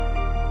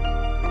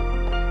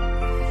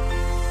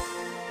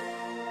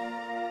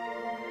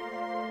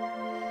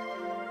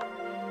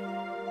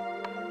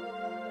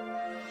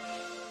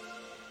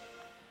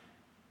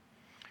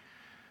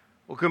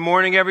Good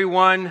morning,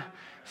 everyone.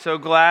 So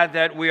glad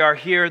that we are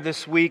here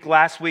this week.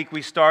 Last week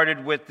we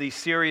started with the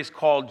series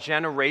called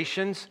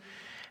Generations,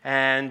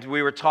 and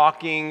we were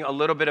talking a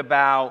little bit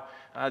about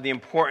the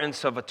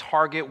importance of a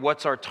target.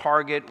 What's our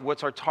target?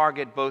 What's our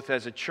target both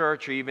as a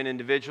church or even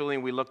individually?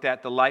 And we looked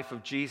at the life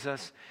of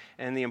Jesus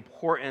and the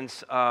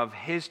importance of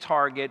his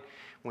target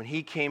when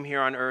he came here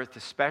on earth,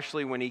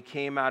 especially when he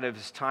came out of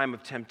his time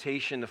of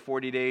temptation, the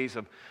 40 days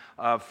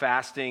of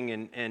fasting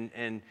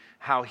and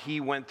how he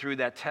went through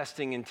that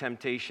testing and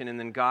temptation, and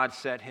then God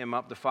set him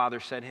up, the Father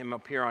set him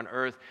up here on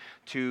earth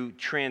to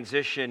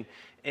transition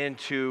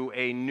into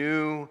a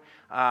new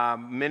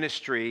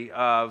ministry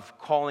of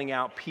calling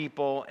out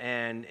people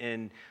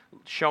and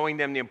showing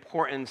them the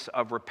importance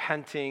of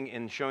repenting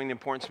and showing the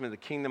importance of the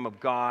kingdom of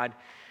God.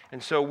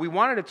 And so we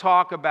wanted to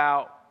talk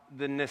about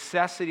the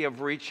necessity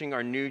of reaching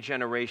our new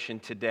generation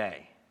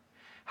today.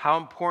 How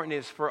important it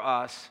is for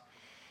us,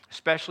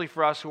 especially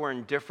for us who are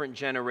in different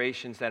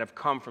generations that have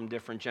come from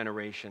different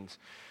generations.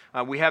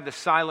 We have the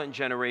silent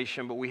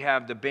generation, but we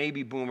have the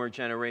baby boomer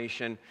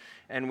generation,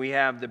 and we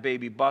have the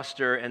baby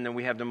buster, and then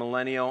we have the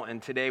millennial,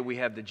 and today we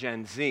have the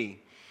Gen Z.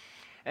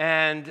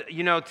 And,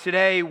 you know,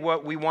 today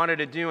what we wanted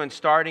to do, and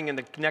starting in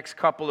the next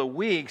couple of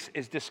weeks,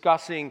 is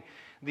discussing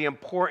the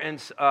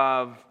importance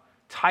of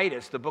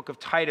Titus, the book of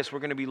Titus. We're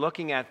going to be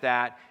looking at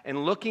that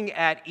and looking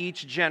at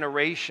each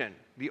generation,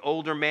 the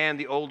older man,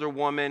 the older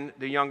woman,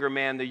 the younger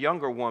man, the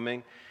younger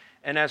woman.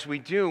 And as we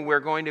do,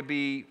 we're going to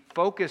be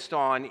focused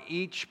on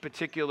each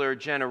particular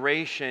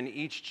generation,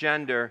 each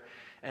gender,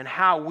 and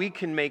how we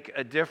can make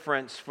a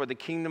difference for the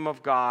kingdom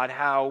of God,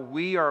 how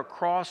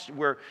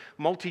we're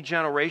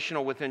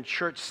multi-generational within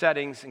church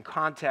settings and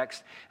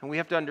context, and we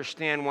have to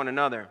understand one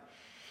another.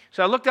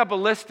 So I looked up a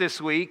list this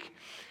week,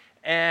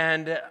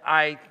 and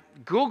I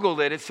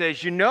Googled it. It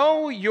says, you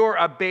know you're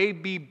a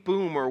baby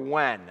boomer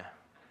when?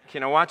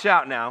 Can I watch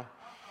out now?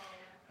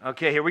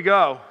 Okay, here we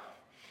go.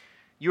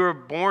 You were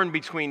born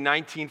between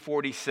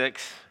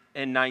 1946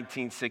 and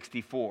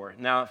 1964.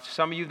 Now,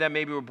 some of you that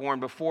maybe were born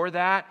before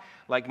that,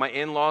 like my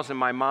in-laws and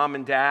my mom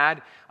and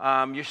dad,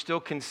 you're still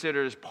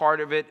considered as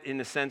part of it in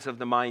the sense of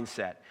the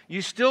mindset.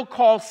 You still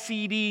call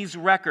CDs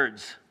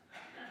records.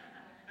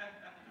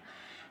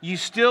 You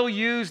still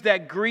use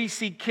that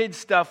greasy kid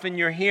stuff in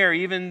your hair,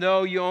 even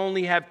though you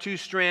only have 2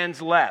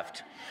 strands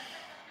left.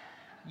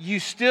 You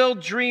still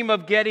dream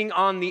of getting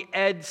on the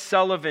Ed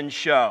Sullivan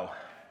Show.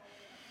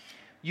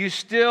 You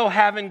still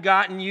haven't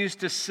gotten used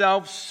to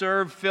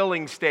self-serve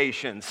filling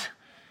stations.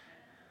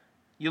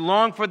 You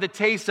long for the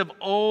taste of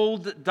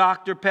old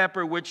Dr.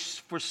 Pepper,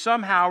 which for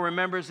somehow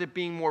remembers it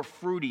being more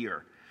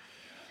fruitier.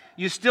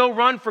 You still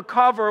run for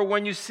cover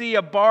when you see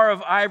a bar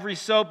of Ivory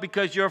soap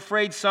because you're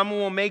afraid someone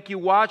will make you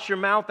wash your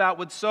mouth out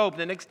with soap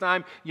the next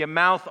time you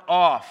mouth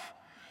off.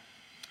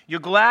 You're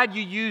glad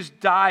you used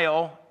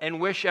Dial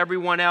and wish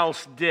everyone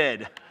else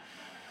did.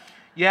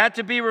 You had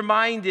to be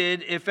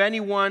reminded if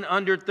anyone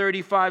under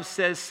 35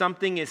 says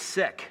something is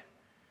sick,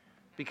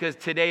 because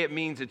today it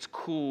means it's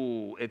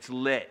cool, it's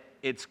lit,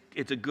 it's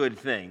a good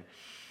thing.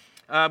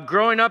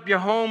 Growing up, your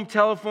home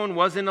telephone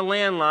wasn't a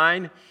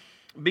landline,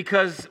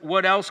 because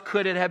what else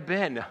could it have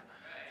been?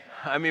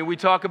 I mean, we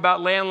talk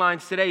about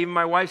landlines today. Even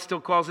my wife still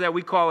calls it that.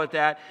 We call it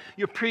that.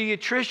 Your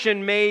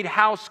pediatrician made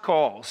house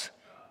calls.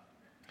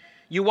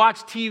 You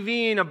watched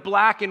TV in a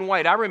black and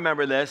white. I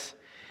remember this.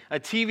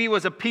 A TV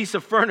was a piece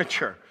of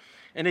furniture,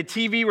 and a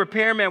TV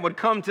repairman would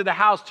come to the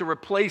house to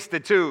replace the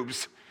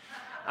tubes.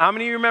 How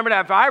many of you remember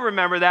that? If I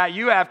remember that,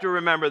 you have to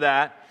remember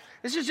that.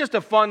 This is just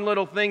a fun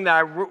little thing that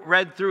I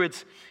read through.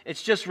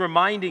 It's just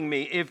reminding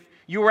me. If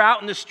you were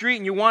out in the street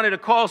and you wanted to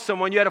call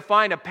someone, you had to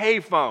find a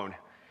payphone.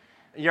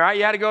 You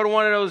had to go to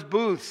one of those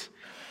booths.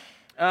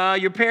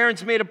 Your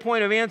parents made a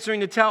point of answering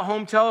the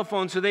home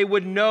telephone so they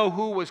would know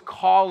who was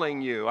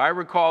calling you. I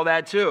recall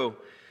that too.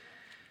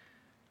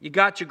 You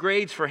got your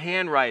grades for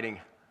handwriting.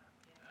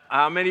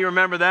 How many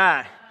remember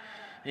that?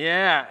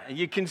 Yeah.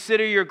 You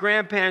consider your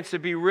grandparents to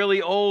be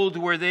really old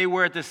where they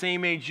were at the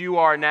same age you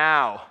are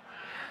now.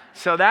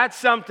 So that's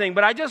something.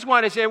 But I just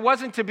want to say, it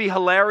wasn't to be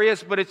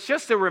hilarious, but it's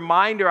just a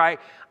reminder.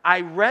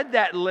 I read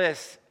that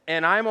list,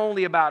 and I'm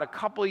only about a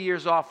couple of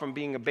years off from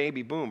being a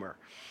baby boomer.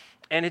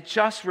 And it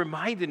just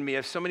reminded me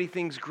of so many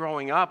things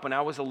growing up when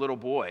I was a little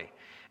boy.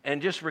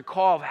 And just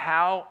recall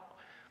how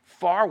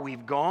far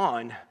we've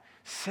gone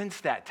since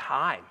that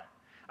time.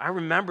 I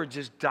remember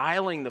just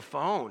dialing the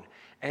phone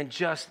and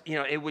just,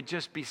 it would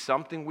just be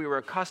something we were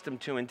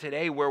accustomed to. And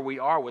today, where we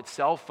are with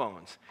cell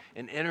phones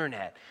and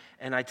internet,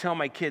 and I tell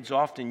my kids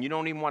often, you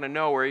don't even want to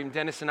know, or even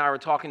Dennis and I were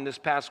talking this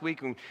past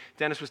week, and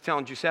Dennis was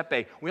telling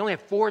Giuseppe, we only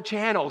had 4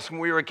 channels when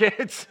we were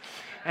kids,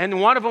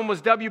 and one of them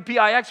was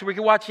WPIX, where we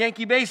could watch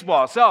Yankee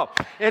baseball. So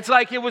it's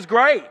like it was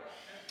great.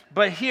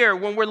 But here,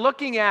 when we're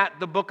looking at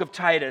the book of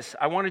Titus,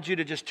 I wanted you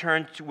to just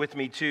turn with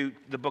me to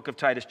the book of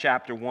Titus,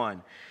 chapter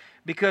 1.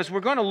 Because we're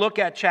going to look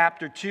at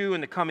chapter 2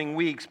 in the coming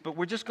weeks, but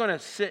we're just going to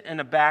sit in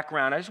the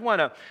background. I just want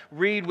to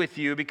read with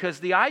you, because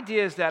the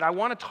idea is that I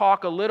want to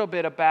talk a little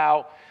bit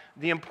about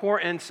the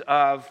importance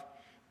of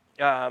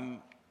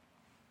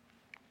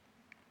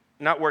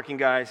Not working,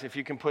 guys. If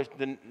you can push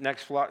the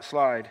next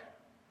slide.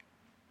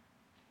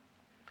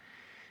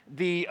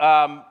 The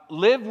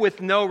live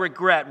with no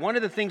regret. One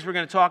of the things we're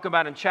going to talk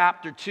about in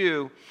chapter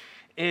 2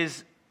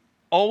 is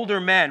older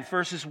men,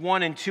 verses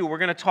 1 and 2. We're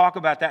going to talk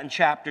about that in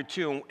chapter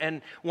 2.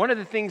 And one of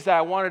the things that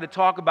I wanted to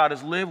talk about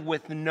is live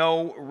with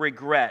no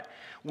regret.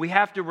 We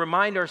have to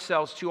remind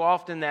ourselves too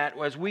often that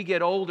as we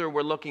get older,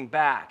 we're looking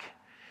back.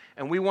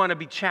 And we want to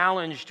be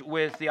challenged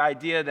with the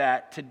idea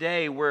that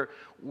today our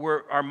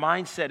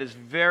mindset is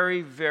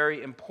very,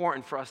 very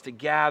important for us to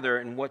gather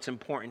in what's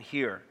important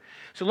here.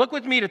 So look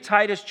with me to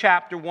Titus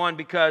chapter 1,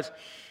 because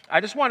I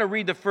just want to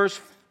read the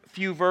first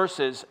few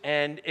verses.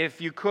 And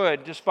if you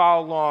could, just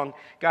follow along.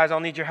 Guys,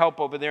 I'll need your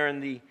help over there in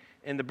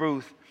the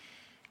booth.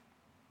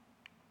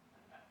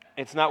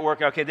 It's not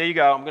working. Okay, there you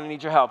go. I'm going to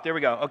need your help. There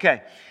we go.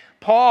 Okay.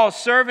 Paul,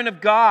 servant of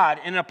God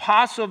and an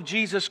apostle of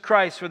Jesus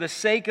Christ, for the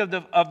sake of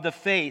the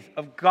faith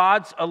of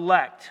God's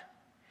elect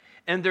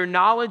and their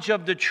knowledge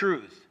of the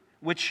truth,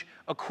 which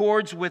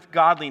accords with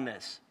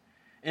godliness,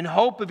 in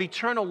hope of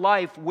eternal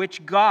life,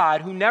 which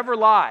God, who never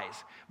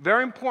lies,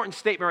 very important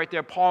statement right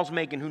there Paul's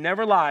making, who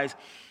never lies,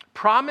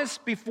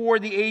 promised before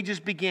the ages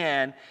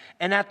began,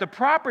 and at the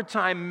proper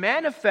time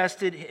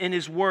manifested in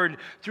his word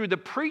through the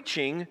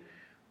preaching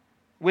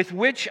with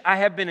which I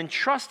have been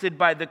entrusted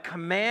by the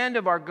command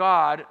of our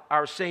God,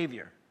 our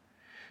Savior.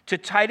 To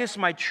Titus,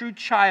 my true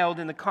child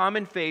in the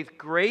common faith,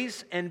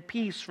 grace and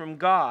peace from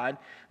God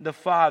the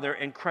Father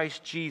and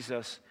Christ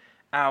Jesus,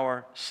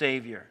 our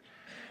Savior.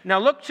 Now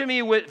look to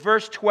me with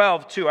verse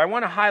 12 too. I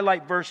want to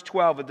highlight verse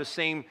 12 of the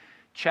same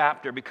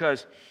chapter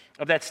because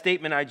of that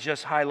statement I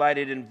just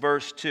highlighted in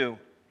verse 2.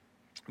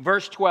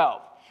 Verse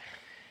 12.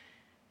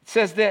 It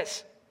says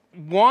this: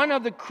 one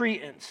of the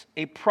Cretans,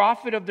 a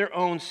prophet of their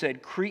own,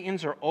 said,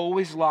 Cretans are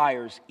always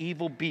liars,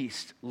 evil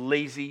beasts,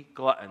 lazy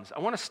gluttons.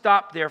 I want to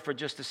stop there for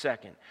just a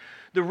second.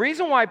 The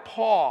reason why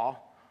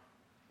Paul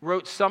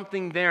wrote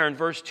something there in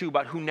verse 2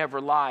 about who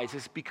never lies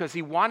is because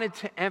he wanted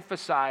to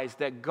emphasize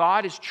that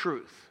God is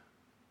truth.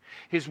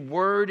 His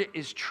word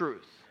is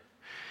truth.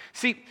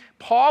 See,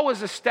 Paul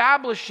was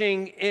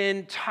establishing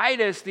in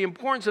Titus the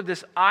importance of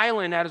this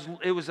island.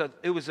 It was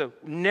a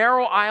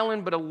narrow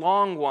island, but a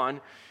long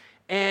one.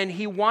 And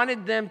he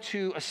wanted them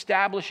to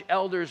establish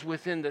elders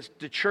within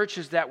the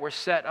churches that were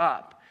set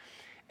up.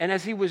 And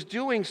as he was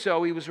doing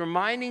so, he was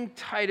reminding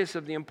Titus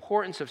of the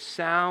importance of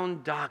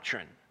sound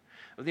doctrine,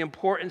 of the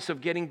importance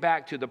of getting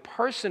back to the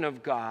person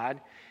of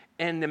God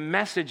and the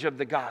message of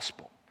the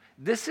gospel.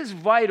 This is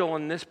vital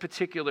in this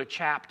particular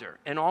chapter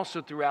and also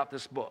throughout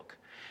this book.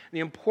 The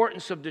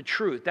importance of the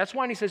truth. That's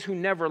why he says who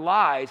never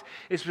lies,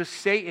 is because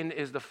Satan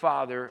is the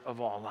father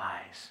of all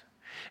lies.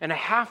 And a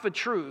half a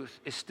truth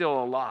is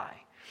still a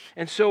lie.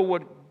 And so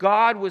what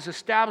God was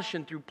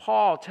establishing through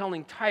Paul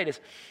telling Titus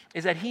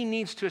is that he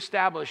needs to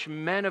establish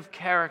men of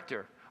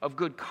character, of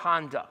good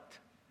conduct.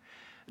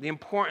 The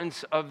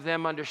importance of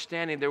them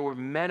understanding there were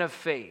men of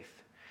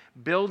faith,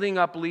 building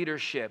up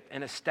leadership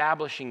and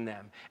establishing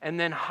them, and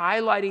then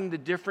highlighting the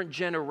different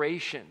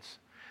generations.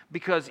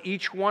 Because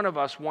each one of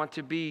us want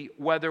to be,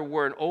 whether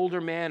we're an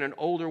older man, an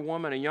older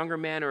woman, a younger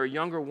man, or a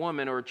younger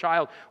woman, or a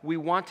child, we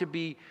want to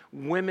be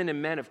women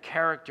and men of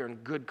character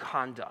and good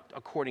conduct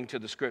according to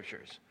the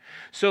Scriptures.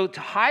 So to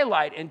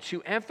highlight and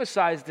to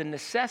emphasize the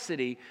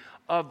necessity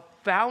of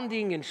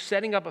founding and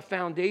setting up a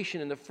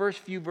foundation in the first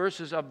few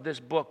verses of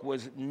this book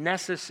was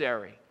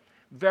necessary,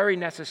 very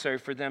necessary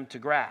for them to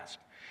grasp.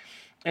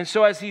 And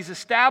so as he's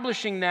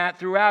establishing that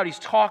throughout, he's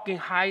talking,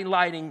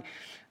 highlighting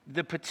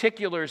the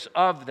particulars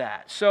of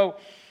that. So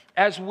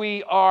as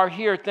we are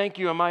here, thank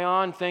you. Am I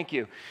on? Thank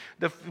you.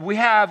 We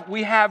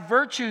have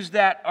virtues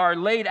that are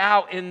laid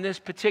out in this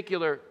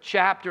particular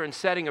chapter and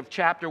setting of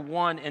chapter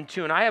 1 and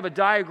 2. And I have a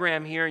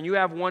diagram here, and you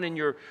have one in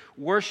your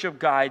worship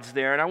guides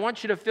there. And I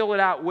want you to fill it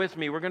out with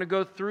me. We're going to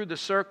go through the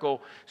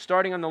circle,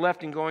 starting on the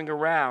left and going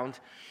around.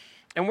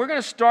 And we're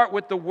going to start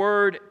with the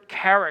word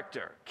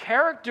character.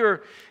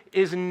 Character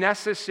is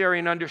necessary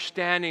in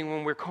understanding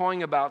when we're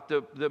calling about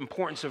the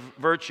importance of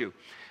virtue.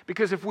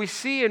 Because if we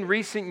see in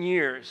recent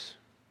years,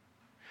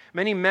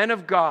 many men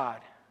of God,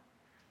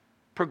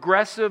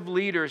 progressive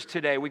leaders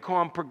today, we call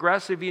them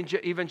progressive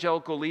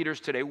evangelical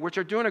leaders today, which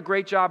are doing a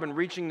great job in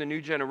reaching the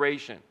new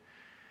generation,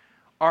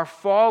 are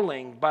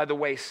falling by the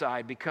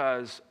wayside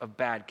because of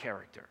bad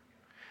character.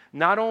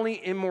 Not only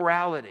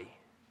immorality,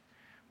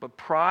 but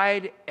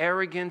pride,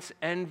 arrogance,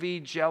 envy,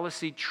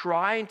 jealousy,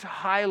 trying to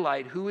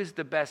highlight who is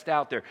the best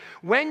out there.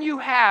 When you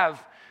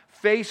have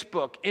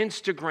Facebook,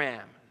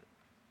 Instagram,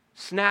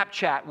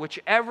 Snapchat,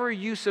 whichever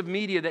use of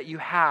media that you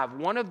have,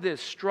 one of the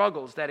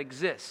struggles that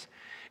exists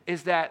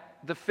is that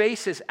the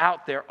face is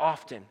out there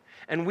often.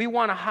 And we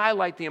want to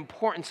highlight the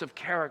importance of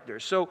character.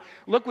 So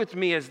look with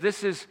me as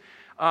this is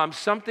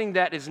something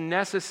that is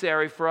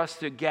necessary for us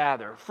to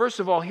gather. First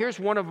of all, here's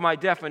one of my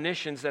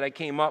definitions that I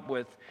came up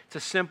with. It's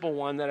a simple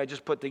one that I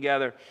just put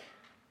together.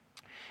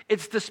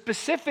 It's the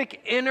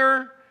specific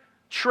inner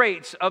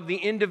traits of the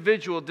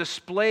individual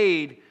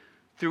displayed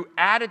through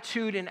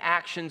attitude and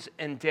actions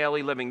and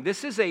daily living.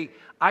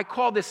 I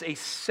call this a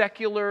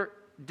secular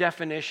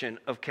definition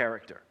of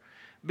character.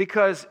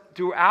 Because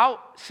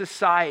throughout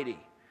society,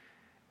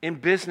 in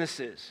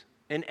businesses,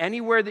 and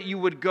anywhere that you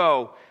would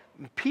go,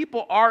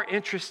 people are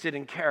interested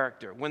in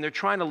character. When they're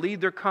trying to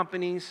lead their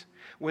companies,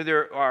 where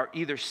there are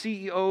either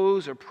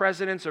CEOs or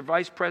presidents or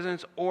vice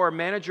presidents or a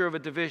manager of a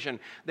division,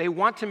 they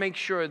want to make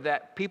sure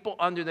that people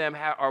under them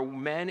are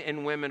men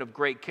and women of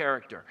great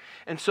character.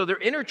 And so their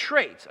inner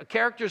traits, a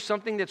character is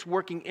something that's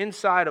working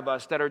inside of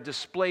us that are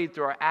displayed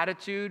through our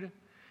attitude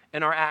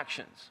and our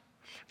actions.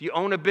 If you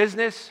own a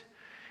business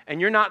and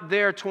you're not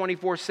there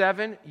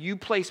 24/7, you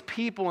place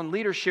people in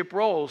leadership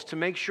roles to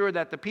make sure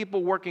that the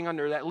people working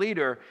under that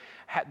leader,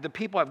 the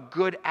people have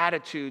good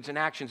attitudes and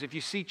actions. If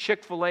you see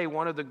Chick-fil-A,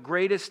 one of the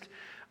greatest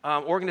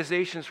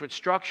organizations with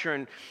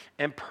structure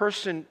and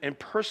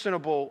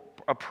personable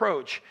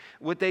approach,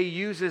 what they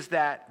use is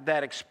that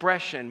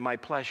expression, my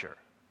pleasure.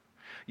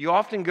 You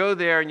often go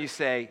there and you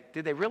say,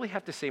 did they really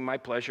have to say my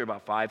pleasure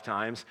about 5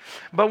 times?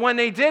 But when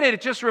they did it,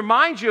 it just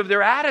reminds you of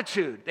their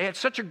attitude. They have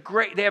such a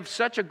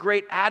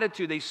great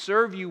attitude. They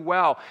serve you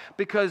well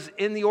because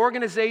in the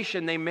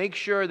organization, they make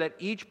sure that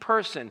each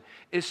person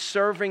is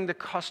serving the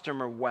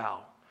customer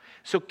well.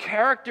 So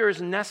character is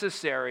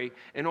necessary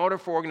in order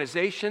for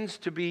organizations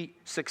to be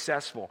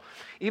successful.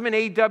 Even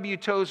A.W.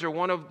 Tozer,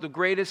 one of the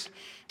greatest,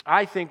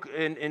 I think,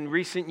 in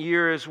recent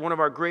years, one of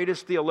our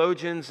greatest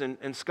theologians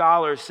and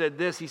scholars said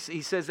this.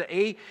 He says that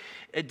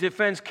it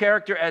defends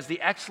character as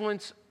the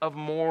excellence of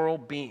moral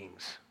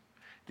beings.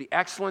 The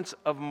excellence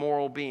of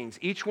moral beings.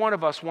 Each one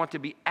of us want to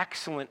be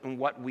excellent in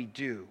what we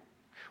do,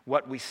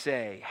 what we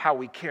say, how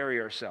we carry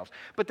ourselves.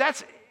 But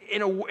that's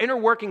in an inner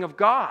working of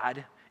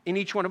God in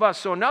each one of us.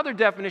 So another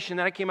definition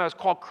that I came out is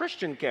called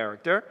Christian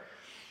character.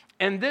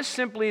 And this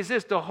simply is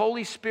this: the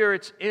Holy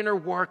Spirit's inner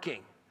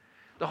working.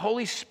 The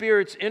Holy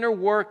Spirit's inner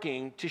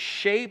working to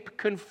shape,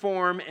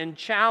 conform, and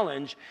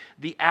challenge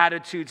the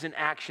attitudes and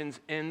actions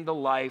in the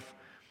life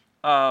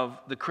of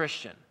the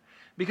Christian.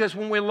 Because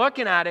when we're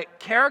looking at it,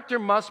 character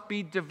must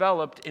be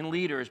developed in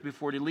leaders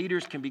before the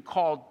leaders can be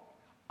called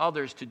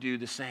others to do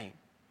the same.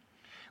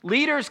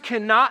 Leaders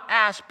cannot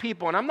ask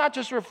people, and I'm not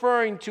just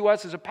referring to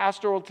us as a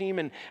pastoral team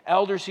and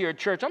elders here at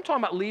church. I'm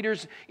talking about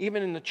leaders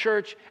even in the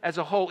church as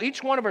a whole.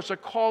 Each one of us are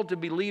called to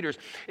be leaders.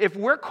 If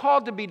we're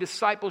called to be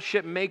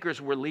discipleship makers,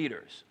 we're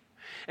leaders.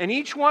 And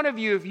each one of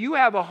you, if you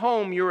have a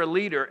home, you're a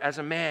leader as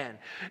a man.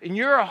 And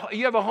you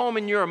have a home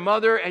and you're a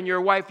mother and you're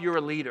a wife, you're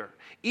a leader.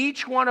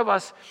 Each one of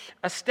us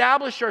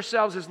establish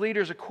ourselves as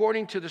leaders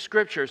according to the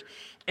Scriptures.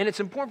 And it's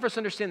important for us to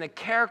understand that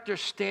character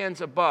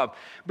stands above.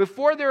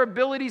 Before their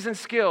abilities and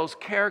skills,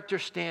 character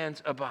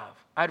stands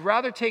above. I'd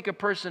rather take a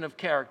person of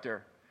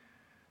character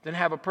than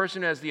have a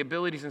person who has the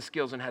abilities and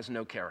skills and has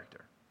no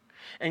character.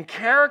 And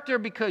character,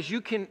 because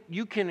you can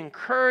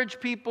encourage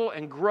people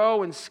and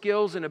grow in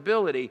skills and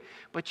ability,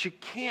 but you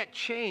can't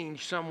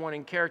change someone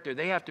in character.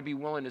 They have to be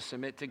willing to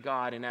submit to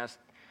God and ask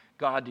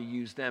God to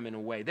use them in a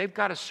way. They've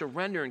got to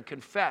surrender and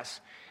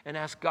confess and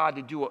ask God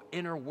to do an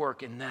inner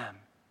work in them.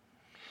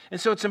 And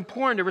so it's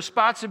important. The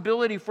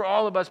responsibility for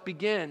all of us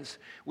begins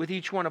with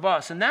each one of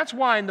us. And that's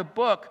why in the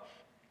book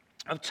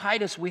of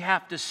Titus, we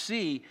have to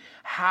see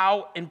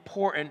how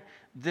important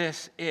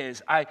this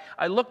is.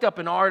 I looked up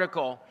an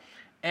article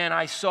and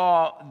I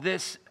saw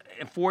this,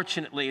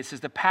 unfortunately. It says,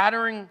 the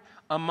pattern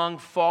among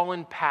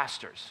fallen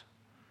pastors.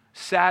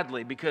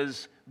 Sadly,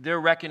 because they're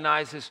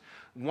recognized as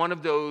one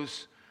of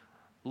those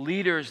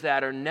leaders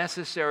that are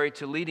necessary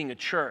to leading a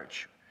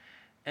church.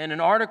 And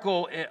an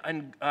article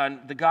on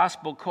the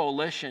Gospel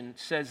Coalition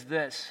says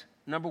this: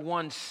 number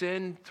one,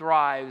 sin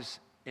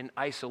thrives in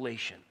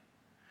isolation.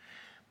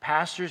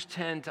 Pastors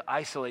tend to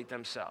isolate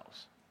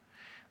themselves.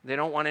 They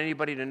don't want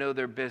anybody to know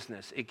their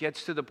business. It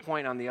gets to the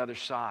point on the other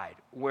side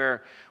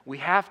where we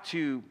have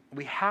to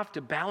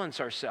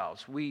balance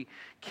ourselves. We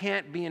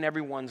can't be in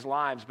everyone's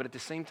lives, but at the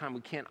same time,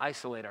 we can't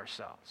isolate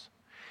ourselves.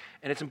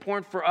 And it's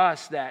important for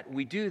us that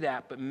we do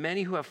that, but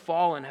many who have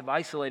fallen have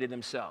isolated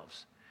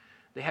themselves.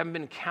 They haven't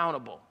been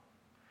accountable.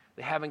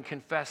 They haven't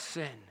confessed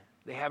sin.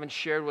 They haven't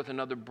shared with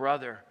another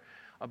brother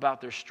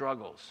about their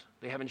struggles.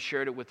 They haven't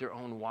shared it with their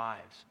own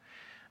wives.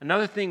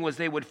 Another thing was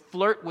they would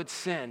flirt with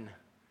sin,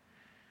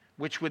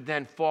 which would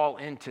then fall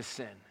into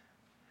sin.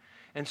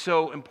 And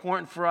so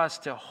important for us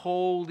to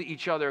hold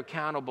each other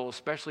accountable,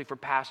 especially for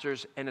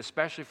pastors and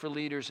especially for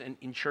leaders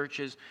in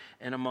churches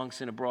and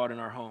amongst and abroad in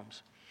our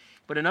homes.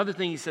 But another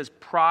thing he says,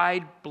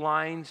 pride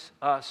blinds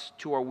us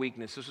to our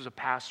weakness. This was a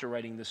pastor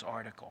writing this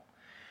article.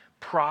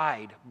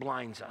 Pride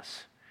blinds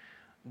us.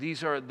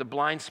 These are the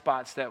blind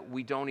spots that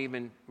we don't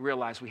even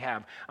realize we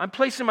have. I'm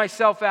placing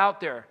myself out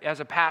there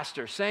as a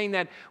pastor, saying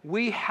that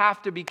we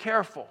have to be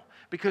careful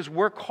because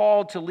we're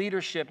called to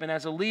leadership. And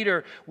as a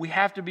leader, we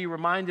have to be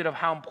reminded of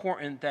how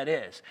important that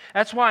is.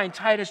 That's why in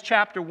Titus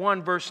chapter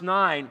 1, verse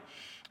 9,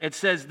 it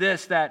says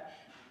this,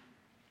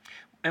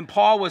 and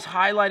Paul was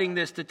highlighting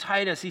this to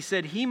Titus. He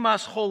said, he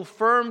must hold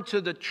firm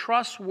to the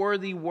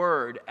trustworthy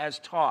word as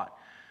taught,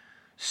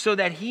 so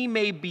that he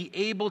may be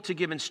able to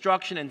give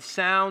instruction in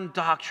sound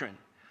doctrine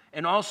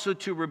and also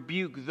to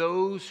rebuke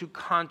those who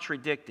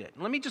contradict it.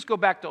 Let me just go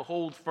back to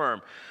hold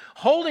firm.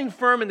 Holding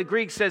firm in the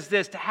Greek says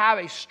this: to have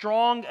a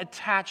strong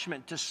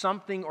attachment to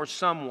something or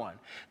someone,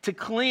 to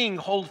cling,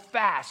 hold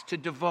fast, to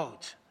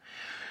devote.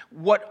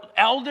 What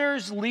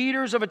elders,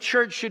 leaders of a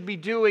church should be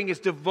doing is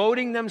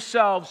devoting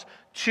themselves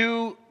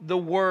to the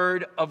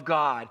Word of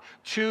God,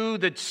 to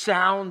the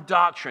sound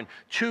doctrine,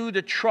 to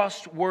the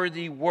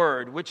trustworthy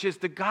Word, which is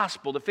the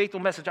gospel, the faithful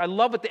message. I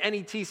love what the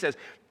NET says,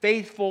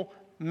 faithful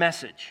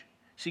message.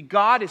 See,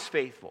 God is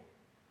faithful.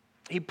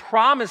 He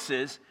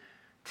promises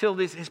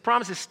his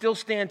promises still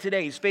stand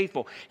today. He's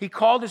faithful. He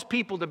called his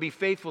people to be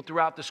faithful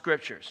throughout the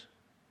scriptures.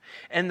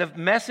 And the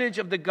message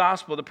of the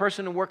gospel, the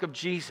person and work of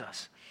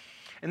Jesus.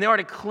 And they are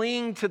to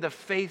cling to the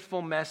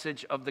faithful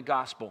message of the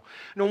gospel.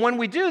 Now, when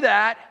we do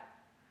that,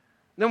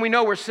 then we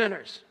know we're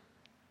sinners.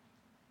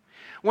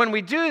 When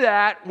we do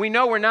that, we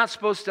know we're not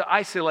supposed to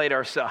isolate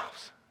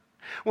ourselves.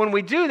 When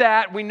we do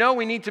that, we know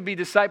we need to be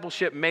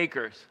discipleship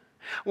makers.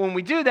 When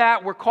we do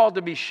that, we're called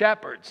to be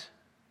shepherds.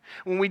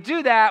 When we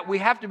do that, we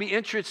have to be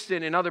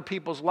interested in other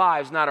people's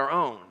lives, not our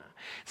own.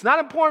 It's not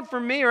important for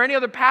me or any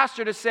other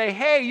pastor to say,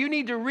 hey, you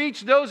need to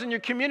reach those in your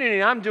community,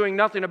 and I'm doing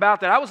nothing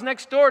about that. I was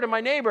next door to my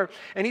neighbor,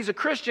 and he's a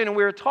Christian, and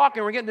we were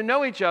talking, we're getting to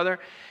know each other,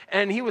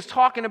 and he was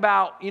talking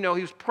about, he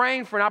was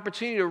praying for an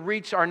opportunity to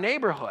reach our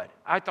neighborhood.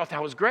 I thought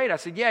that was great. I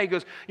said, yeah. He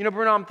goes,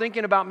 Bruno, I'm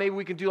thinking about maybe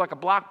we can do like a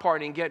block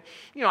party and get,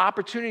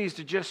 opportunities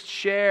to just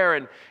share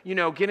and,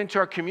 get into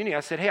our community. I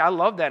said, hey, I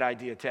love that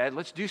idea, Ted.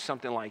 Let's do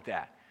something like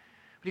that.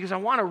 Because I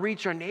want to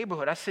reach our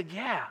neighborhood. I said,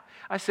 yeah.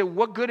 I said,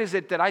 what good is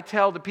it that I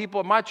tell the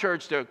people at my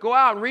church to go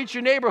out and reach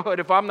your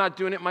neighborhood if I'm not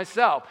doing it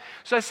myself?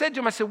 So I said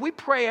to him, we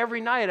pray every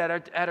night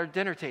at our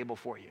dinner table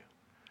for you.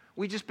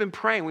 We've just been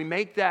praying. We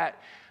make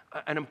that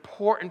an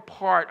important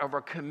part of our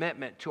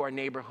commitment to our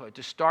neighborhood,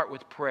 to start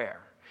with prayer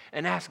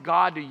and ask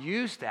God to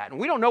use that. And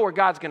we don't know where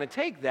God's going to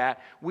take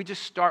that. We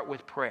just start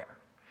with prayer.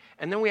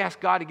 And then we ask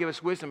God to give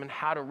us wisdom in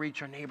how to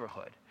reach our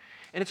neighborhood.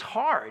 And it's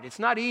hard. It's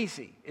not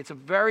easy. It's a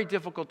very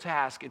difficult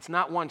task. It's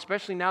not one,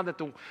 especially now that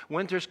the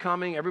winter's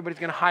coming. Everybody's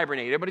going to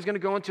hibernate. Everybody's going to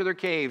go into their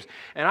caves.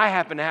 And I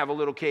happen to have a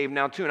little cave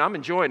now, too, and I'm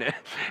enjoying it.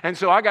 And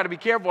so I got to be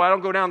careful. I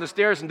don't go down the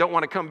stairs and don't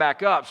want to come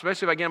back up,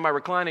 especially if I get in my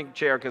reclining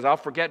chair, because I'll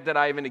forget that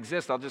I even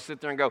exist. I'll just sit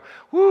there and go,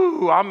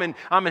 whoo, I'm in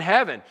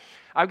heaven.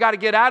 I've got to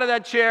get out of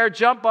that chair,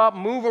 jump up,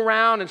 move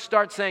around, and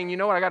start saying, you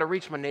know what, I got to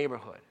reach my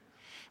neighborhood.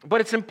 But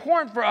it's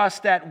important for us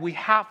that we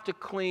have to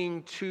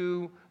cling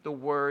to the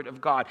Word of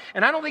God.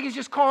 And I don't think he's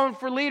just calling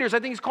for leaders. I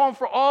think he's calling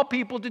for all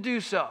people to do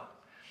so.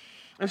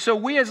 And so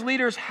we as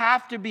leaders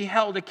have to be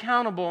held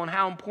accountable on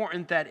how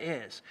important that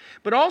is.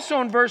 But also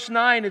in verse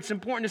 9, it's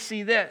important to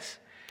see this,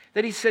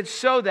 that he said,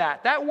 so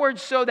that. That word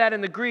so that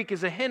in the Greek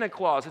is a hina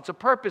clause. It's a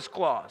purpose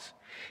clause.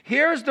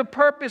 Here's the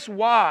purpose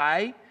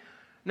why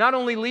not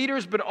only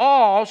leaders, but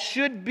all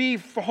should be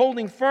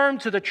holding firm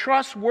to the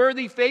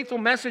trustworthy, faithful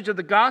message of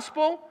the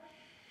gospel,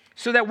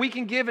 so that we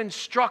can give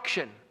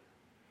instruction.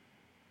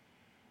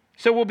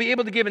 So we'll be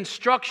able to give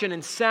instruction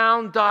in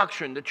sound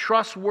doctrine, the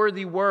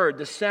trustworthy word,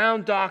 the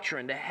sound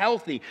doctrine, the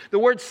healthy. The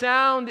word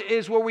sound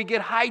is where we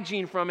get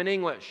hygiene from in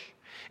English.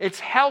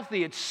 It's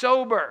healthy, it's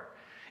sober.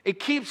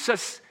 It keeps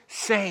us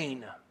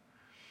sane.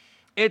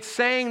 It's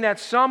saying that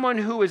someone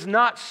who is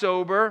not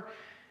sober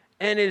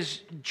and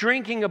is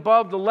drinking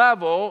above the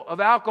level of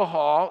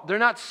alcohol, they're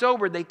not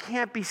sober. They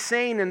can't be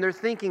sane in their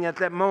thinking at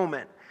that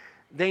moment.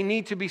 They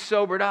need to be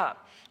sobered up.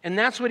 And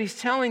that's what he's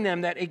telling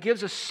them, that it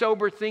gives us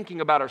sober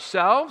thinking about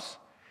ourselves,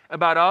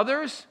 about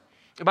others,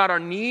 about our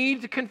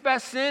need to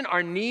confess sin,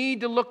 our need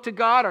to look to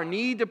God, our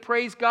need to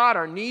praise God,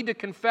 our need to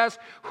confess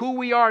who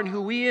we are and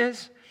who he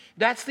is.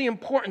 That's the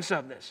importance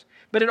of this.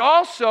 But it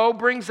also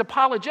brings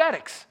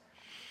apologetics,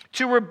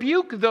 to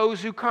rebuke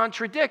those who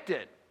contradict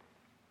it.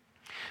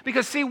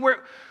 Because see,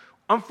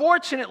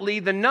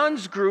 unfortunately, the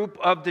nuns group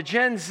of the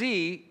Gen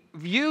Z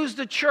views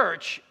the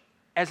church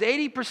as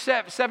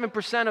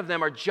 7% of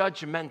them are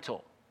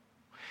judgmental.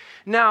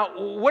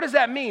 Now, what does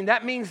that mean?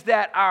 That means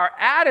that our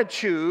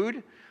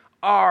attitude,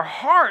 our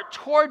heart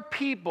toward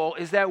people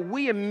is that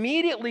we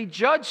immediately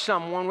judge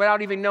someone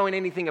without even knowing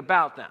anything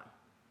about them.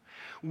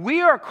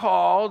 We are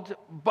called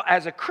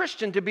as a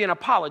Christian to be an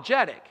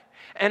apologetic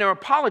and an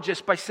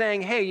apologist by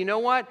saying, hey, you know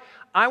what?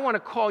 I want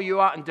to call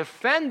you out and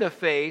defend the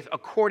faith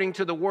according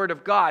to the Word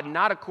of God,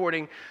 not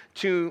according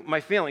to my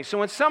feelings. So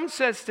when someone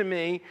says to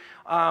me,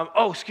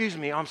 excuse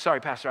me, I'm sorry,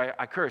 Pastor,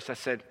 I cursed. I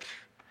said,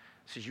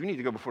 you need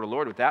to go before the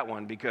Lord with that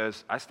one,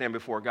 because I stand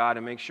before God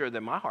and make sure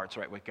that my heart's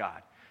right with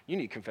God. You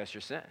need to confess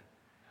your sin.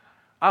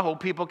 I hold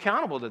people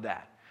accountable to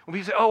that. When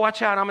people say, oh,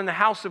 watch out, I'm in the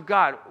house of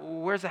God.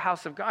 Where's the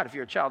house of God? If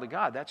you're a child of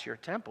God, that's your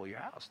temple, your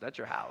house. That's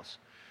your house.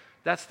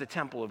 That's the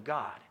temple of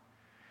God.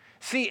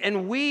 See,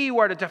 and we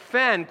were to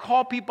defend,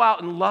 call people out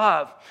in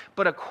love,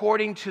 but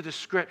according to the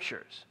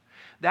Scriptures.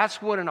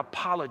 That's what an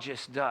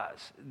apologist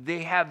does. They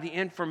have the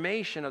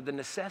information of the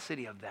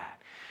necessity of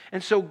that.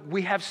 And so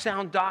we have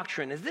sound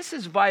doctrine. And this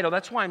is vital.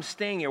 That's why I'm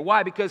staying here.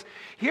 Why? Because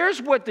here's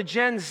what the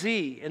Gen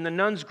Z and the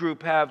nuns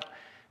group have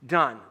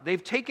done.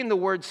 They've taken the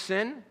word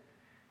sin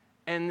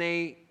and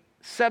they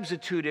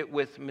substitute it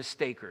with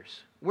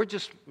mistakers. We're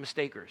just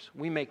mistakers.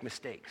 We make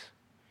mistakes.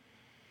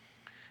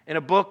 In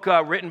a book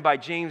written by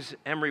James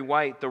Emery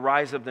White, The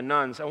Rise of the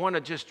Nuns, I want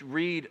to just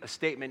read a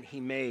statement he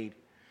made.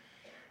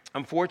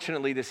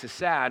 Unfortunately, this is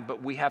sad,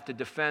 but we have to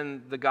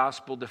defend the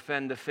gospel,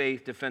 defend the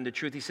faith, defend the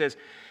truth. He says,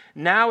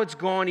 now it's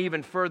gone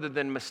even further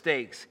than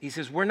mistakes. He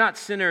says, we're not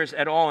sinners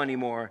at all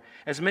anymore.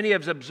 As many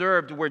have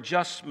observed, we're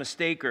just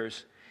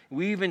mistakers.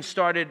 We even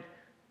started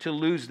to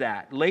lose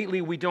that.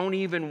 Lately, we don't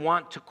even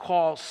want to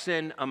call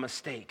sin a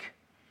mistake.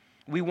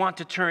 We want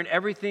to turn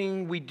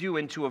everything we do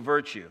into a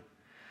virtue.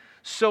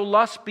 So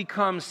lust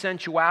becomes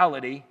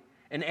sensuality,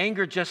 and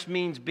anger just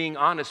means being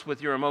honest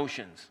with your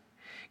emotions.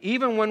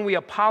 Even when we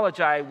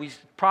apologize,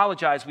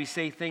 we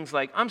say things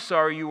like, I'm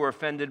sorry you were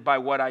offended by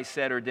what I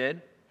said or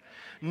did.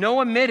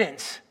 No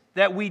admittance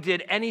that we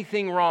did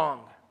anything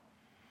wrong.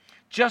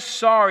 Just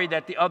sorry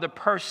that the other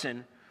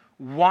person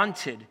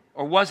wanted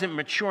or wasn't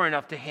mature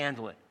enough to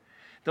handle it.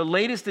 The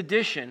latest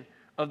edition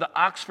of the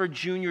Oxford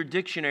Junior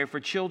Dictionary for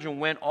Children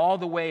went all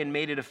the way and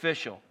made it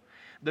official.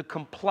 The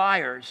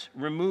compliers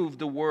removed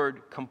the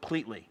word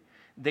completely.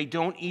 They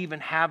don't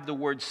even have the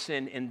word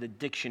sin in the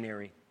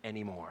dictionary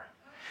anymore.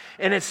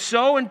 And it's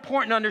so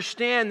important to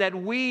understand that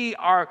we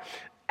are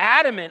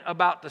adamant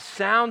about the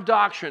sound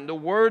doctrine, the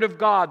Word of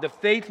God, the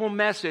faithful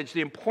message,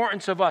 the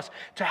importance of us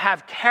to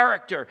have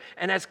character.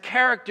 And as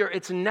character,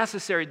 it's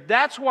necessary.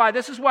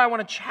 This is why I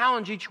want to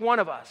challenge each one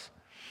of us.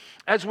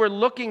 As we're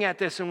looking at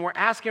this and we're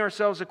asking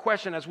ourselves a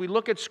question, as we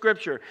look at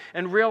Scripture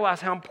and realize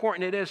how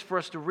important it is for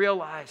us to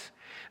realize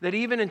that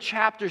even in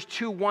chapters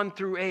 2, 1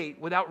 through 8,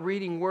 without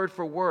reading word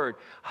for word,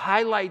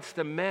 highlights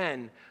the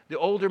men, the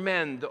older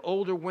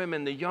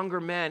women, the younger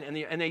men,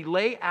 and they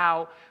lay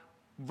out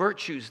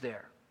virtues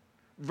there.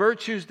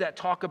 Virtues that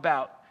talk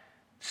about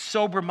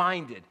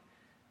sober-minded,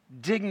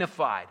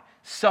 dignified,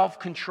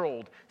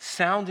 self-controlled,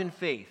 sound in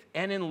faith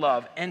and in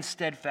love and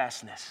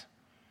steadfastness.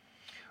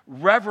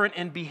 Reverent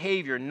in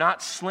behavior,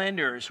 not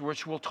slanderers,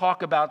 which we'll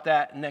talk about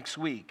that next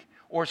week,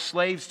 or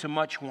slaves to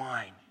much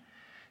wine.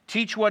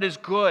 Teach what is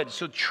good.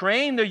 So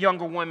train the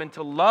younger women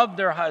to love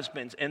their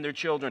husbands and their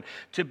children,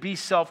 to be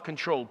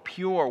self-controlled,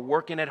 pure,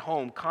 working at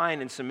home,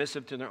 kind, and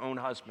submissive to their own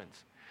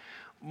husbands.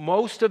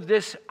 Most of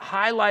this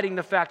highlighting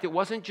the fact it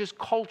wasn't just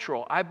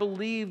cultural. I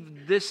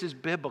believe this is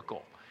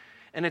biblical.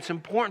 And it's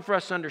important for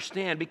us to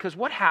understand, because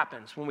what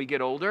happens when we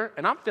get older,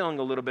 and I'm feeling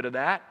a little bit of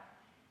that.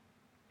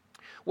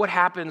 What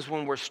happens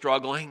when we're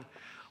struggling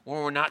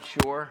or we're not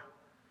sure?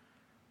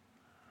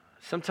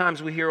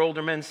 Sometimes we hear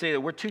older men say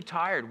that we're too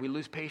tired, we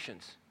lose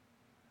patience.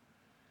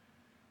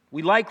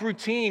 We like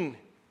routine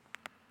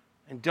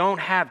and don't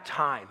have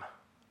time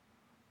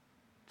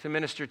to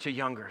minister to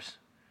youngers.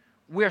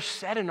 We're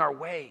set in our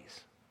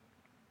ways.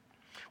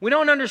 We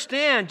don't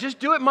understand, just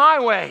do it my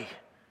way.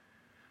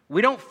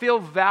 We don't feel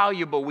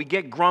valuable, we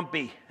get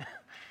grumpy.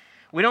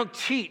 We don't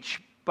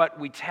teach, but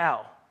we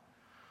tell.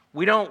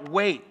 We don't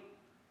wait,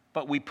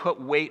 but we put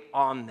weight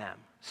on them.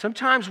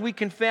 Sometimes we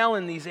can fail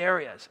in these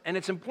areas, and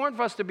it's important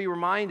for us to be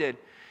reminded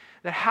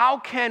that how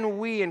can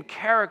we in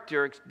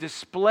character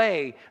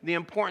display the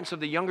importance of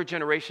the younger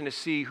generation to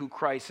see who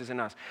Christ is in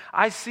us.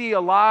 I see a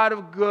lot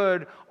of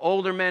good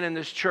older men in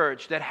this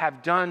church that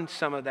have done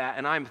some of that,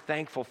 and I'm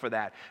thankful for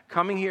that.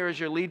 Coming here as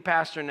your lead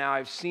pastor now,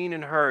 I've seen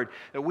and heard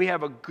that we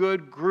have a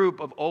good group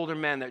of older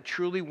men that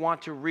truly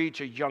want to reach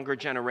a younger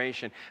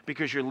generation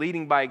because you're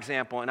leading by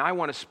example, and I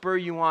want to spur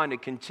you on to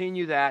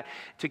continue that,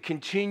 to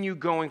continue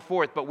going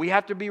forth. But we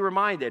have to be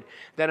reminded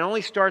that it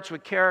only starts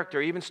with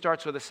character, it even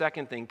starts with a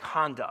second thing,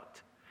 conduct.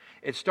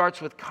 It starts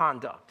with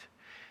conduct.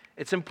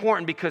 It's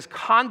important because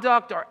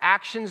conduct are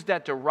actions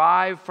that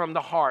derive from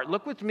the heart.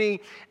 Look with me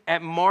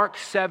at Mark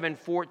 7,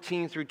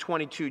 14 through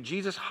 22.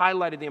 Jesus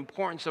highlighted the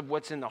importance of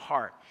what's in the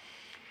heart.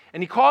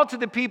 And he called to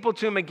the people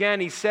to him again.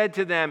 He said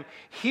to them,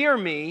 "Hear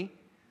me,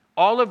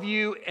 all of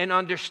you, and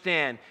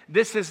understand.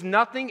 This is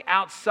nothing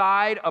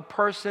outside a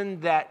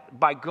person that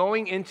by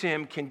going into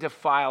him can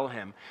defile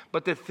him.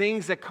 But the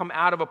things that come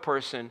out of a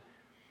person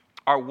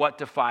are what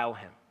defile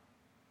him."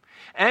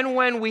 And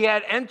when we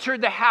had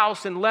entered the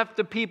house and left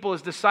the people,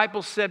 his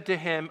disciples said to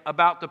him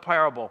about the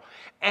parable.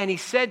 And he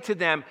said to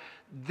them,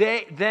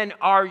 "Then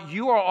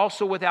you are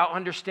also without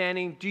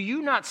understanding? Do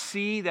you not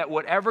see that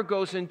whatever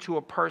goes into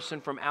a person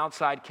from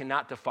outside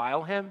cannot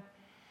defile him?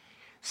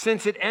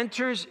 Since it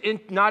enters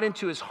not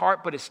into his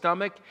heart but his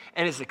stomach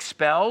and is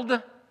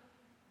expelled."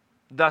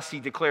 Thus he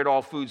declared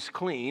all foods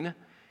clean.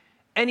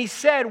 And he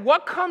said,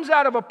 "What comes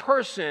out of a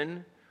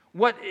person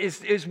what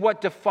is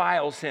what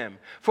defiles him.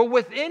 For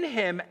within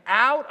him,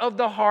 out of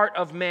the heart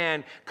of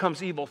man,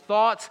 comes evil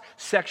thoughts,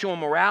 sexual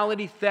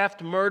immorality,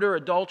 theft, murder,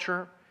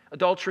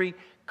 adultery,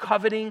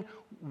 coveting,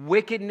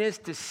 wickedness,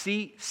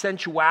 deceit,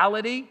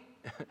 sensuality,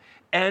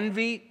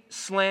 envy,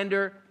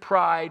 slander,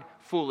 pride,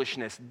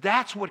 foolishness."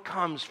 That's what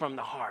comes from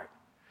the heart.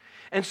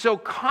 And so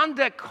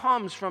conduct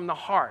comes from the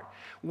heart.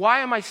 Why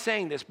am I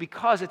saying this?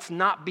 Because it's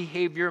not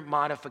behavior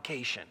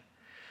modification.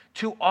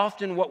 Too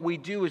often what we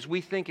do is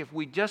we think if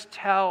we just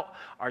tell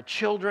our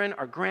children,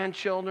 our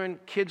grandchildren,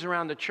 kids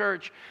around the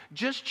church,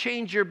 just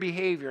change your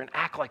behavior and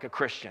act like a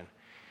Christian.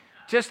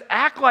 Just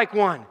act like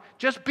one.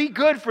 Just be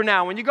good for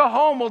now. When you go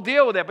home, we'll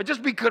deal with it. But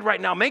just be good right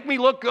now. Make me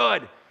look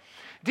good.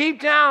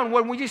 Deep down,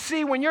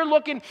 when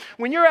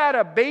you're at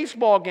a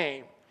baseball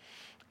game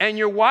and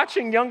you're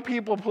watching young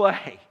people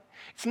play,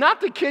 it's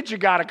not the kids you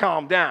got to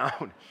calm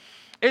down.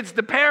 It's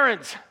the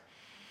parents.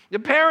 The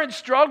parents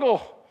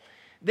struggle.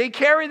 They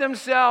carry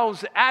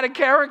themselves out of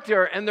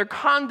character, and their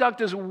conduct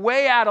is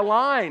way out of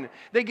line.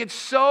 They get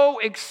so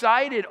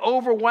excited,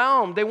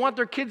 overwhelmed. They want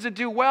their kids to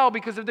do well,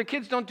 because if their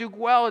kids don't do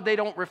well, they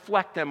don't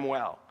reflect them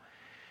well.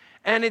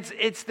 And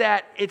it's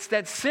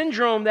that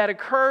syndrome that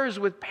occurs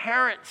with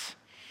parents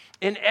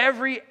in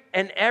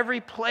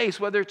every place,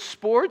 whether it's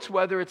sports,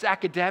 whether it's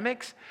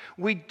academics.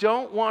 We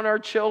don't want our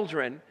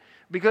children,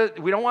 because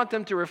we don't want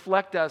them to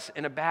reflect us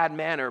in a bad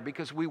manner,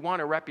 because we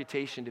want a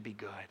reputation to be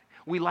good.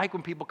 We like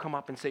when people come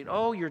up and say,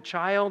 oh, your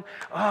child,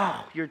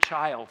 oh, your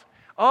child,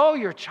 oh,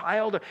 your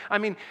child. I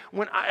mean,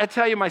 when I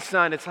tell you my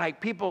son, it's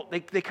like people, they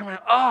come around,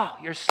 oh,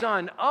 your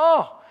son,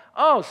 oh.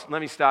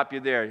 Let me stop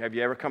you there. Have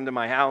you ever come to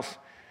my house?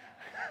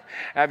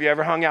 Have you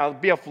ever hung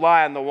out? Be a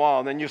fly on the wall,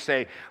 and then you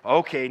say,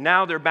 okay,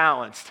 now they're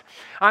balanced.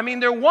 I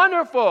mean, they're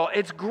wonderful.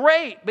 It's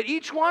great, but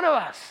each one of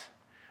us,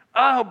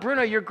 oh,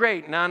 Bruno, you're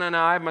great. No,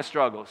 I have my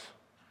struggles.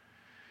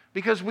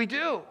 Because we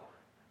do.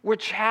 We're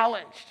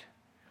challenged.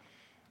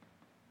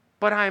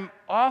 But I'm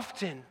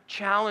often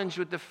challenged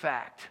with the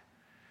fact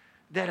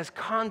that as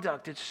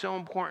conduct, it's so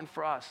important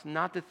for us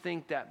not to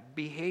think that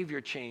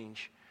behavior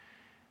change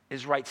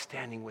is right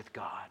standing with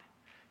God.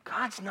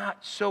 God's not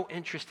so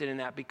interested in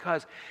that,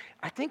 because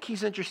I think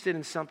he's interested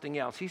in something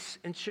else. He's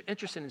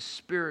interested in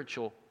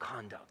spiritual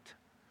conduct.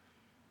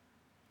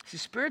 See,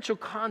 spiritual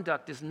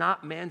conduct is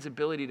not man's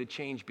ability to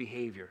change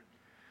behavior,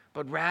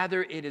 but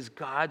rather it is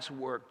God's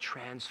work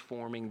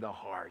transforming the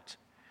heart,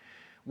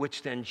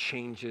 which then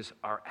changes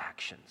our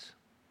actions.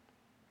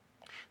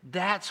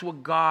 That's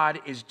what God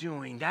is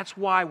doing. That's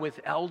why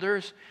with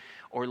elders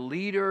or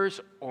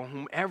leaders or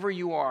whomever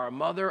you are, a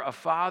mother, a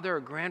father,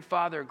 a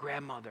grandfather, a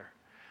grandmother,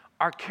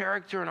 our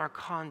character and our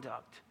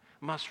conduct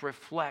must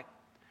reflect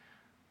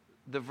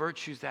the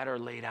virtues that are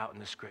laid out in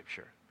the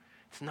Scripture.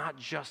 It's not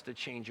just a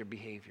change of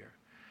behavior.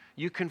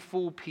 You can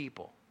fool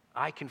people.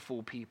 I can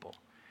fool people.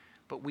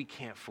 But we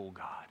can't fool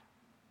God.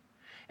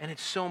 And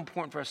it's so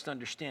important for us to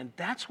understand.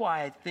 That's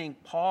why I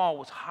think Paul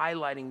was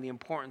highlighting the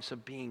importance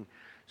of being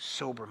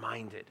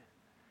sober-minded.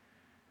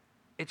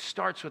 It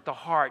starts with the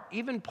heart.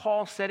 Even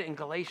Paul said it in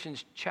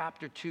Galatians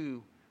chapter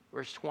 2,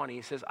 verse 20.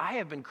 He says, I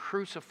have been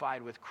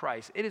crucified with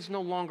Christ. It is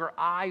no longer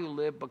I who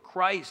live, but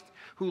Christ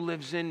who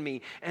lives in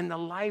me. And the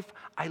life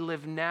I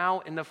live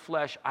now in the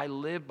flesh, I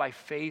live by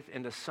faith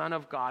in the Son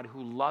of God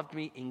who loved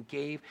me and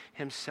gave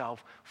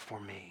himself for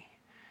me.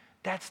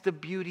 That's the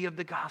beauty of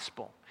the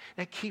gospel.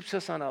 That keeps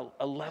us on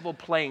a level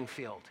playing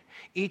field.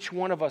 Each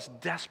one of us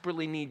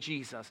desperately need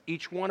Jesus.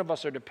 Each one of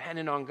us are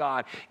dependent on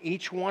God.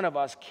 Each one of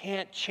us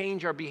can't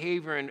change our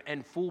behavior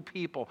and fool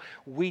people.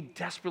 We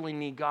desperately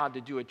need God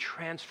to do a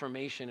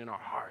transformation in our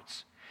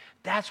hearts.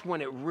 That's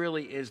when it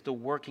really is the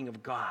working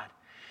of God.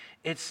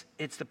 It's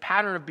the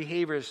pattern of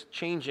behaviors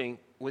changing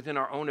within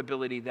our own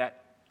ability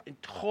that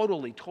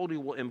totally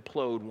will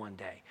implode one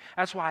day.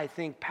 That's why I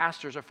think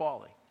pastors are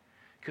falling.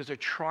 Because they're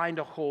trying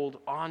to hold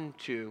on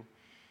to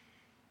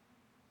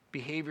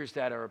behaviors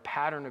that are a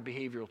pattern of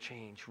behavioral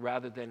change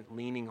rather than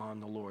leaning on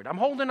the Lord. I'm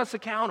holding us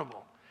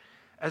accountable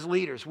as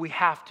leaders. We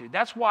have to.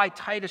 That's why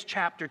Titus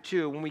chapter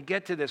 2, when we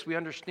get to this, we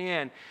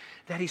understand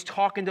that he's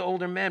talking to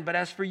older men. But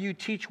as for you,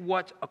 teach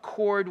what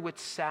accord with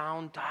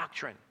sound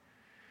doctrine.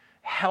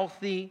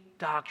 Healthy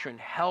doctrine,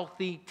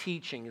 healthy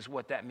teaching is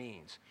what that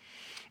means.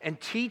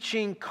 And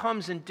teaching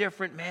comes in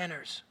different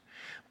manners.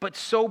 But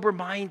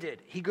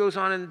sober-minded. He goes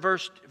on in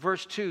verse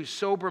 2,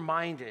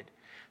 sober-minded,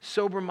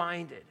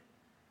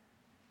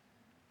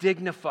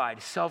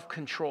 dignified,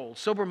 self-controlled.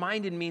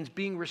 Sober-minded means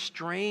being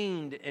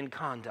restrained in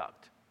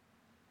conduct.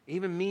 It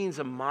even means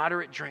a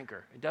moderate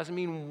drinker. It doesn't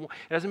mean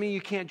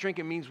you can't drink.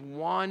 It means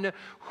one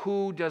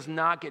who does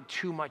not get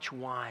too much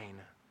wine,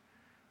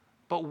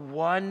 but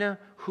one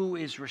who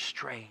is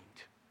restrained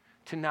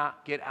to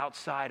not get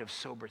outside of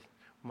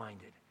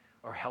sober-minded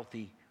or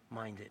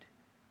healthy-minded.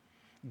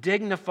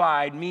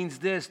 Dignified means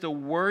this, the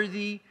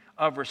worthy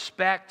of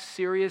respect,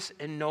 serious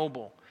and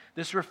noble.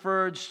 This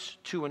refers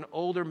to an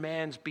older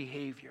man's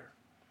behavior.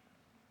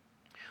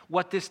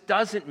 What this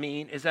doesn't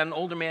mean is that an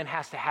older man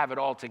has to have it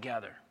all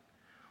together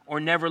or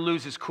never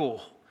lose his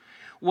cool.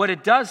 What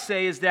it does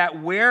say is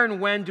that where and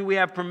when do we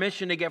have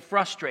permission to get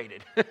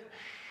frustrated?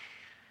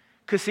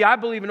 Because see, I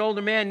believe an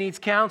older man needs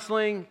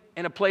counseling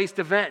and a place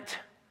to vent.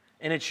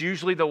 And it's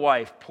usually the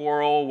wife.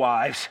 Poor old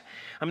wives.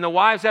 I mean, the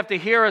wives have to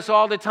hear us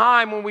all the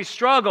time when we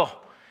struggle.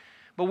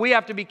 But we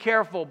have to be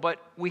careful.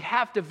 But we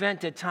have to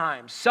vent at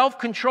times.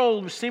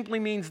 Self-control simply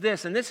means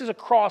this. And this is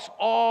across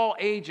all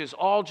ages,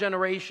 all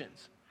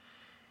generations.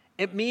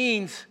 It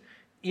means,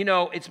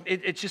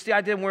 it's just the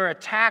idea when we're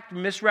attacked,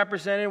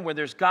 misrepresented, where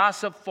there's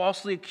gossip,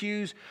 falsely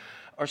accused,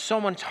 or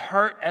someone's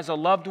hurt as a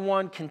loved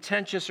one,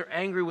 contentious or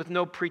angry with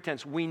no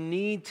pretense. We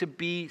need to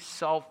be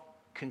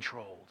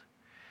self-controlled.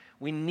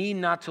 We need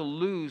not to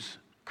lose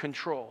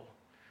control.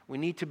 We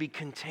need to be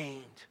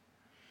contained.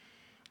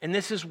 And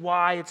this is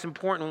why it's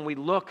important when we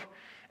look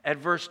at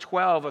verse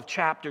 12 of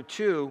chapter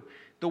 2,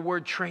 the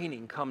word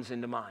training comes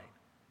into mind.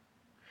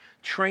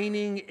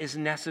 Training is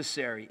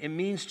necessary. It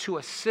means to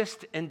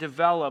assist and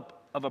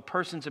develop of a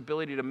person's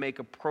ability to make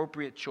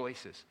appropriate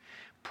choices.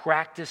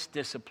 Practice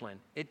discipline.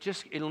 It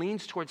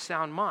leans towards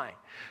sound mind.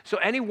 So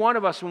any one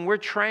of us, when we're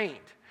trained,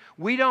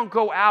 we don't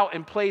go out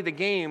and play the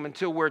game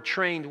until we're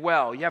trained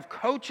well. You have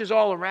coaches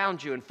all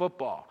around you in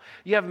football.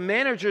 You have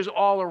managers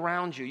all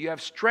around you. You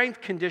have strength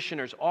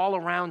conditioners all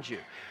around you.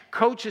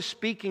 Coaches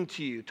speaking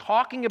to you,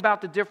 talking about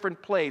the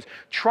different plays,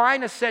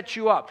 trying to set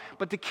you up.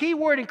 But the key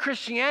word in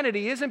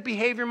Christianity isn't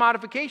behavior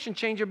modification,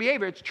 change your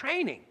behavior. It's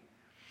training.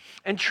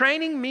 And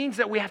training means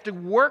that we have to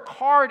work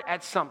hard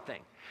at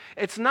something.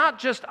 It's not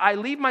just, I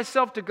leave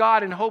myself to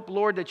God and hope,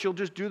 Lord, that you'll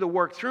just do the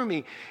work through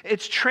me.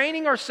 It's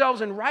training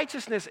ourselves in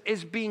righteousness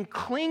is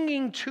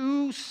clinging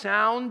to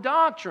sound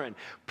doctrine,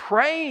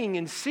 praying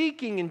and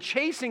seeking and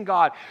chasing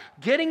God,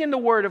 getting in the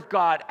Word of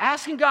God,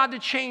 asking God to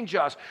change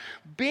us,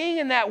 being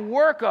in that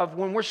work of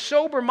when we're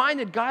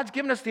sober-minded, God's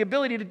given us the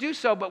ability to do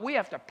so, but we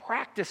have to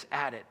practice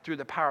at it through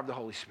the power of the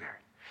Holy Spirit.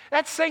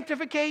 That's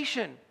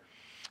sanctification.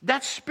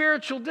 That's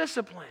spiritual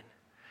discipline.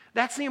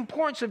 That's the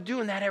importance of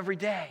doing that every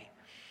day.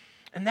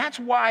 And that's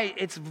why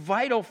it's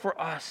vital for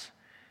us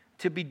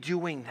to be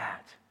doing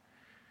that.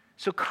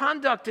 So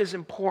conduct is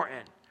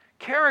important.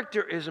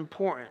 Character is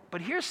important.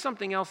 But here's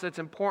something else that's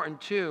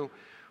important too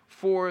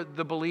for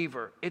the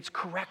believer. It's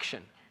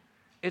correction.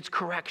 It's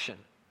correction.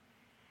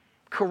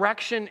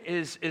 Correction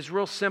is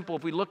real simple.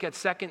 If we look at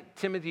 2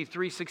 Timothy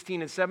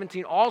 3:16 and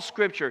 17, all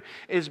Scripture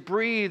is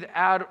breathed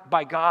out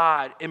by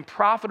God and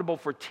profitable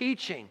for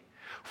teaching,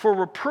 for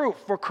reproof,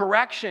 for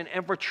correction,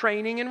 and for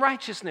training in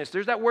righteousness.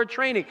 There's that word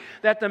training,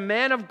 that the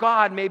man of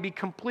God may be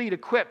complete,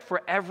 equipped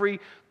for every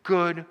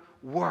good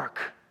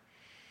work.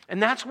 And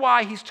that's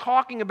why he's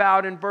talking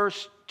about in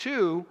verse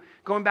 2,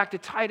 going back to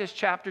Titus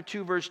chapter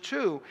 2, verse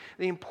 2,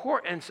 the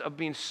importance of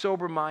being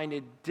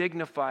sober-minded,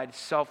 dignified,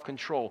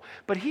 self-control.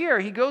 But here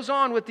he goes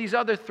on with these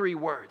other three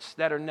words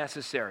that are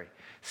necessary.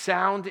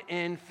 Sound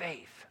in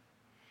faith.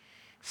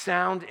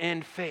 Sound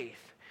in faith.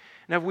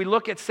 Now, if we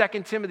look at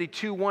 2 Timothy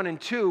 2:1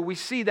 and 2, we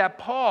see that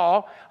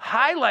Paul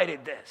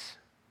highlighted this,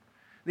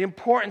 the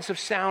importance of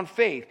sound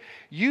faith.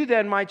 You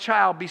then, my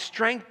child, be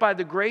strengthened by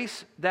the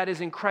grace that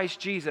is in Christ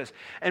Jesus,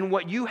 and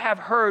what you have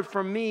heard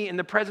from me in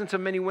the presence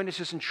of many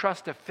witnesses,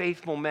 entrust to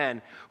faithful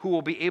men who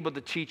will be able to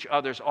teach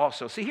others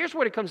also. See, here's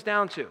what it comes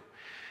down to.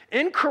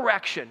 In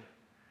correction,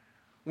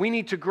 we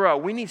need to grow.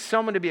 We need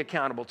someone to be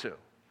accountable to.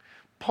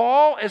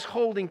 Paul is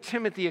holding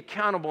Timothy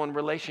accountable in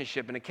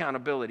relationship and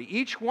accountability.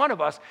 Each one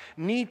of us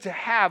need to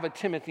have a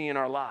Timothy in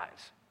our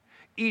lives.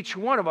 Each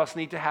one of us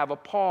need to have a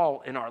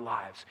Paul in our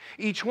lives.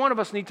 Each one of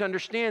us need to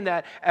understand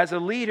that as a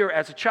leader,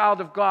 as a child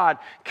of God,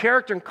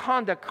 character and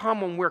conduct come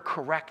when we're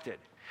corrected.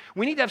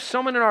 We need to have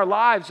someone in our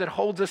lives that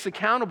holds us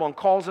accountable and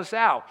calls us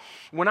out.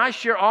 When I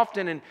share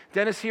often, and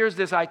Dennis hears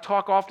this, I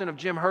talk often of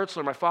Jim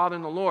Hertzler, my father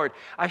in the Lord.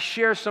 I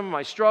share some of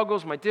my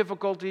struggles, my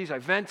difficulties, I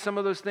vent some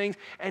of those things,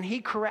 and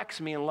he corrects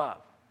me in love.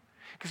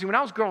 Because when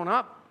I was growing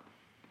up,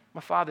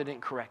 my father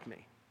didn't correct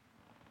me.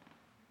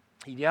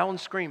 He'd yell and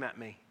scream at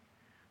me,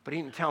 but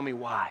he didn't tell me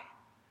why.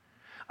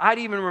 I'd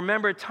even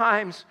remember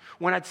times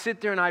when I'd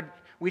sit there and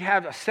we'd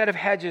have a set of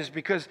hedges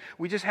because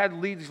we just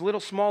had these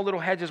small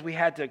little hedges we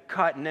had to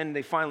cut, and then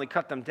they finally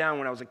cut them down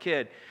when I was a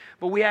kid.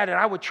 But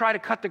I would try to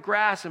cut the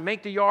grass and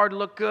make the yard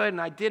look good, and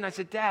I did, and I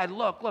said, Dad,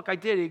 look, I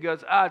did. He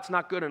goes, it's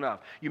not good enough.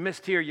 You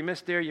missed here, you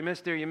missed there, you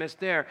missed there, you missed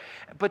there.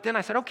 But then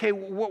I said, okay,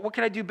 what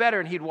can I do better?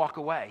 And he'd walk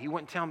away. He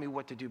wouldn't tell me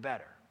what to do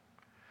better.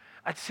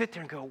 I'd sit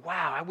there and go,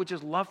 wow, I would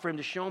just love for him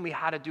to show me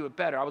how to do it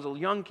better. I was a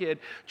young kid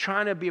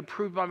trying to be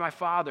approved by my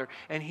father,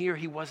 and here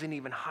he wasn't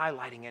even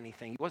highlighting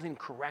anything. He wasn't even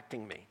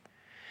correcting me.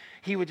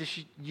 He would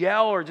just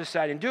yell or just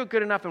say, I didn't do it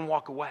good enough, and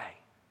walk away.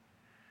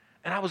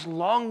 And I was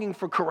longing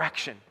for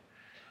correction.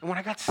 And when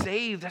I got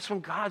saved, that's when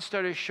God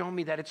started to show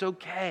me that it's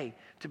okay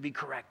to be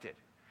corrected.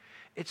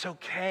 It's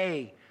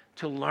okay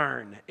to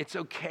learn. It's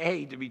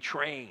okay to be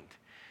trained.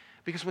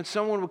 Because when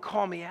someone would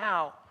call me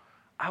out,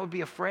 I would be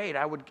afraid.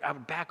 I would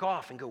back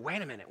off and go,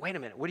 wait a minute. What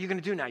are you going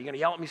to do now? You're going to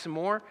yell at me some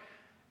more?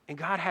 And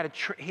God had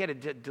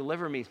to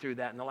deliver me through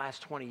that in the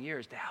last 20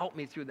 years to help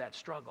me through that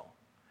struggle.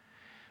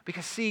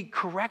 Because, see,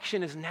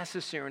 correction is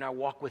necessary in our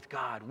walk with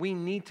God. We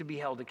need to be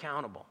held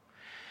accountable.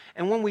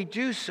 And when we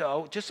do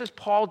so, just as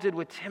Paul did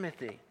with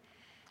Timothy,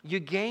 you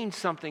gain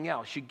something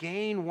else. You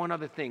gain one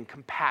other thing,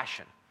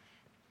 compassion.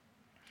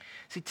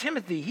 See,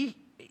 Timothy,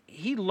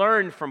 he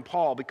learned from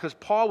Paul because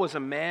Paul was a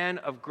man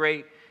of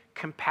great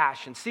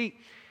compassion. See,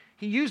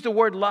 he used the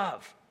word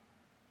love.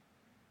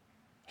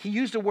 He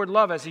used the word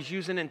love as he's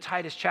using in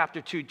Titus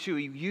chapter 2 too.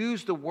 He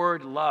used the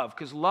word love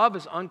because love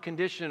is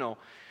unconditional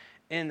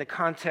in the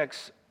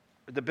context,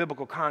 the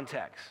biblical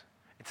context.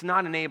 It's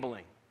not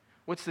enabling.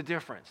 What's the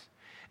difference?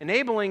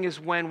 Enabling is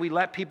when we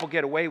let people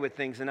get away with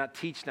things and not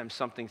teach them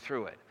something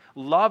through it.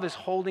 Love is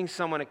holding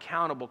someone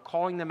accountable,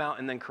 calling them out,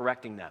 and then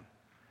correcting them.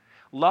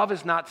 Love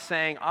is not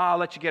saying, I'll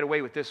let you get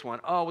away with this one.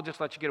 Oh, we'll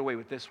just let you get away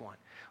with this one.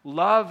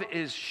 Love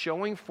is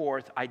showing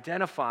forth,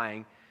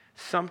 identifying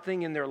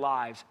something in their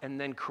lives, and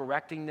then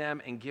correcting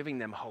them and giving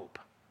them hope.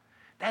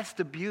 That's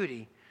the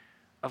beauty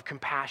of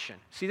compassion.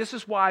 See, this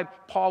is why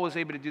Paul was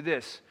able to do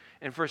this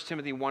in 1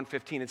 Timothy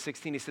 1:15 and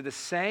 16. He said, the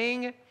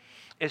saying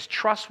is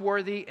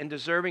trustworthy and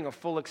deserving of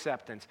full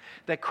acceptance,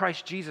 that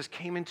Christ Jesus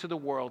came into the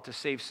world to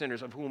save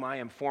sinners, of whom I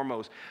am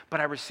foremost. But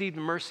I received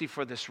mercy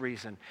for this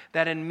reason,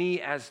 that in me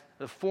as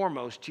the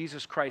foremost,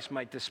 Jesus Christ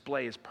might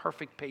display his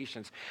perfect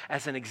patience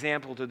as an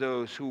example to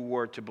those who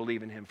were to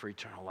believe in him for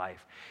eternal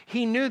life.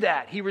 He knew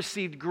that. He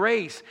received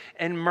grace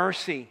and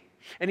mercy.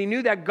 And he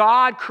knew that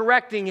God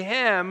correcting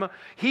him,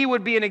 he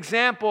would be an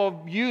example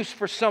of use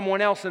for someone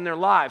else in their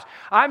lives.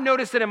 I've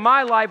noticed that in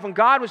my life, when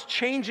God was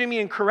changing me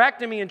and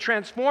correcting me and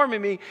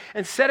transforming me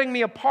and setting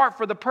me apart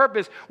for the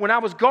purpose, when I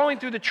was going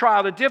through the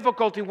trial, the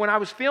difficulty, when I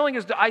was feeling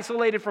as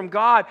isolated from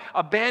God,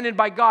 abandoned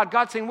by God,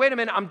 God saying, wait a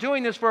minute, I'm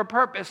doing this for a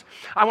purpose.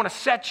 I want to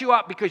set you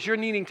up because you're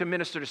needing to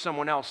minister to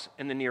someone else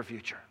in the near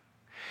future.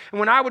 And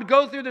when I would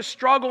go through the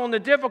struggle and the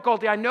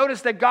difficulty, I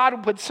noticed that God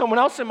would put someone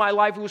else in my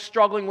life who was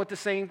struggling with the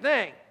same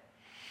thing.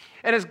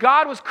 And as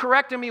God was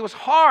correcting me, it was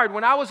hard.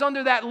 When I was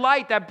under that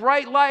light, that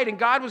bright light, and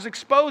God was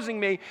exposing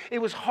me, it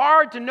was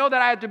hard to know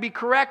that I had to be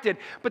corrected.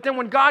 But then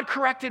when God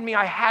corrected me,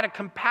 I had a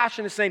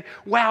compassion of saying,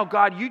 wow,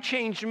 God, you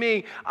changed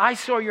me. I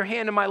saw your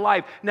hand in my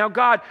life. Now,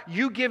 God,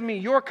 you give me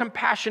your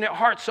compassionate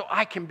heart so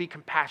I can be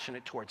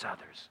compassionate towards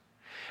others.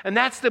 And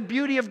that's the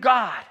beauty of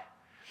God,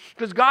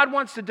 because God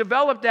wants to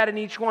develop that in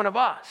each one of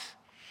us.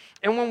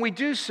 And when we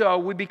do so,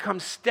 we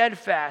become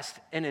steadfast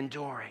and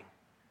enduring.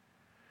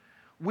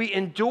 We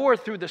endure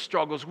through the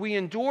struggles. We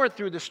endure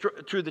through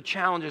the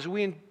challenges.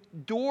 We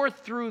endure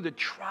through the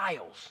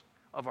trials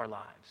of our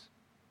lives.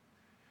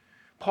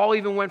 Paul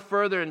even went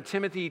further in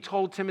Timothy. He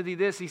told Timothy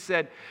this. He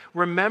said,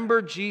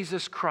 remember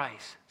Jesus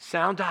Christ,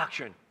 sound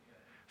doctrine,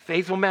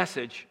 faithful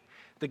message,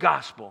 the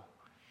gospel,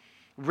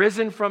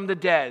 risen from the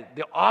dead,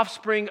 the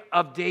offspring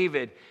of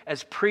David,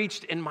 as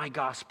preached in my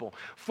gospel,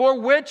 for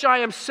which I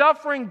am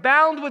suffering,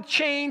 bound with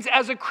chains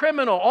as a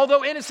criminal,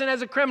 although innocent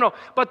as a criminal.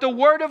 But the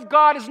word of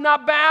God is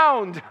not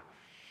bound.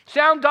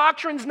 Sound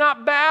doctrine is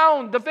not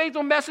bound. The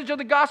faithful message of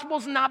the gospel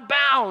is not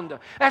bound.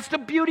 That's the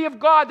beauty of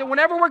God, that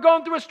whenever we're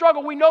going through a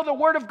struggle, we know the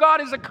word of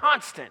God is a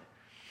constant.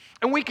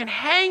 And we can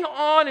hang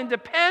on and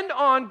depend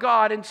on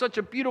God in such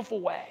a beautiful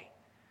way.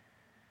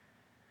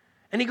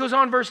 And he goes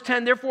on, verse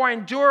 10, therefore I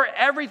endure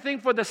everything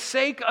for the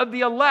sake of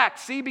the elect.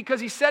 See,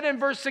 because he said in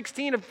verse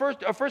 16 of 1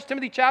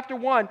 Timothy chapter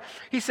 1,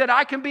 he said,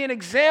 I can be an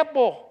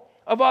example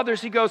of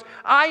others. He goes,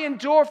 I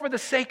endure for the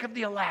sake of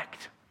the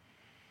elect,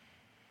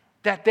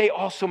 that they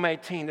also may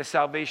attain the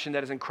salvation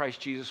that is in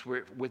Christ Jesus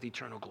with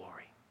eternal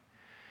glory.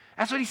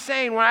 That's what he's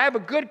saying. When I have a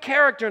good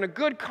character and a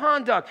good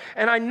conduct,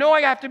 and I know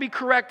I have to be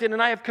corrected, and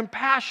I have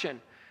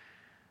compassion,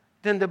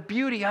 then the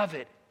beauty of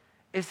it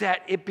is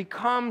that it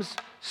becomes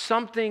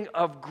something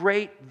of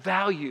great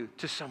value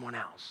to someone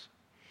else.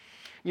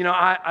 You know,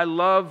 I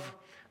love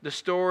the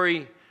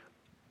story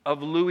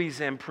of Louis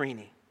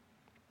Zamprini.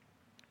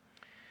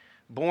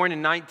 Born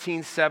in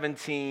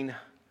 1917,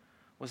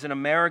 was an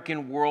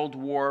American World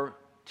War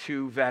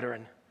II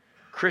veteran,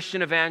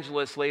 Christian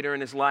evangelist later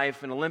in his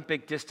life, an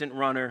Olympic distant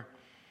runner.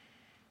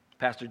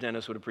 Pastor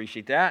Dennis would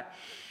appreciate that.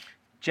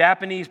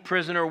 Japanese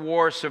prisoner of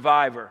war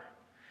survivor.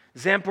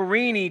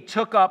 Zamprini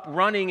took up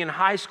running in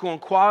high school and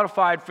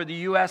qualified for the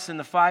U.S. in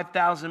the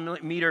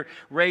 5,000-meter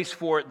race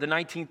for the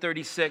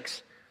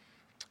 1936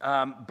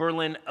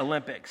 Berlin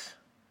Olympics.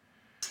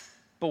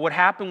 But what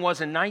happened was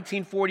in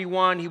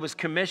 1941, he was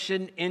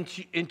commissioned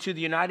into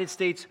the United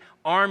States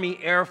Army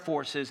Air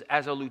Forces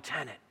as a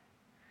lieutenant.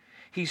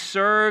 He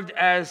served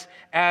as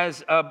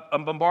a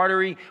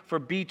bombardier for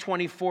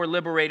B-24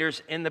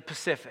 Liberators in the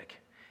Pacific.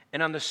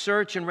 And on the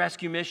search and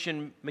rescue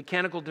mission,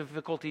 mechanical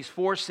difficulties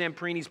forced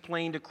Zamprini's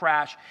plane to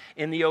crash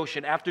in the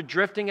ocean after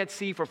drifting at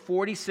sea for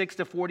 46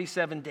 to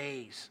 47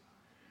 days.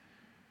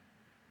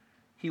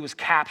 He was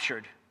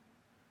captured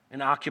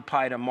and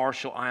occupied on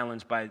Marshall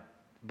Islands by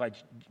the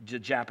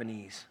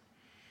Japanese.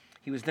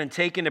 He was then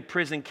taken to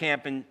prison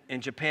camp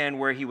in Japan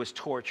where he was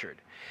tortured.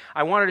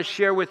 I wanted to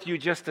share with you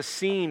just a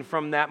scene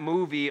from that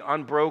movie,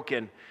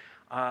 Unbroken,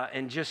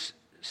 and just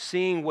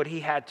seeing what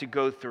he had to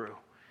go through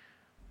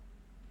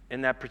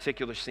in that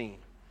particular scene.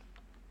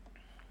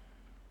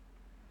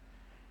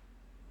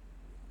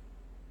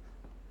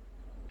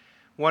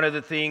 One of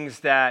the things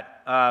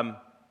that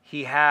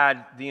he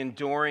had, the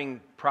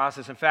enduring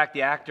process, in fact,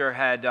 the actor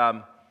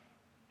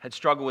had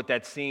struggled with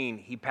that scene.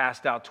 He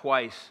passed out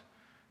twice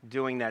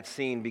doing that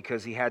scene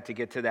because he had to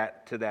get to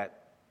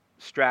that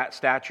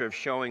stature of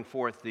showing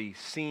forth the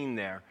scene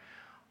there.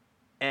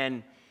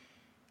 And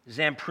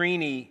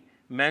Zamprini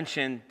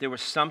mentioned there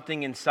was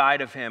something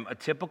inside of him. A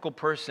typical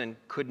person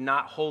could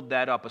not hold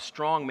that up. A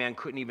strong man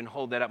couldn't even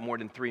hold that up more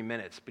than 3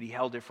 minutes, but he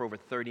held it for over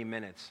 30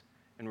 minutes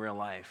in real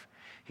life.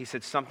 He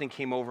said something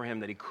came over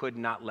him that he could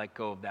not let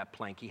go of that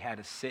plank. He had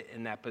to sit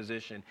in that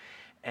position.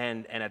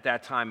 And at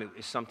that time,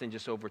 something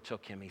just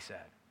overtook him, he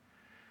said.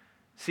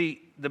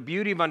 See, the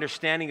beauty of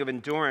understanding of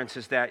endurance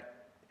is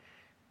that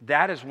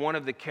is one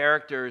of the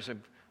characters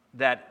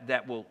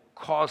that will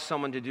cause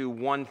someone to do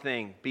one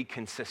thing: be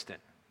consistent.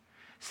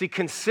 See,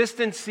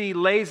 consistency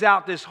lays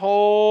out this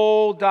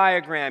whole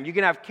diagram. You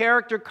can have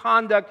character,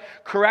 conduct,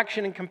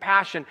 correction, and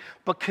compassion,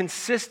 but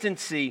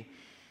consistency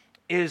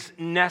is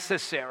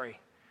necessary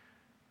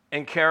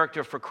in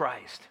character for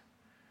Christ.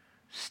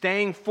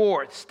 Staying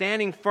forth,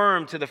 standing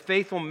firm to the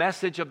faithful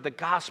message of the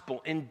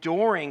gospel,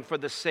 enduring for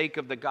the sake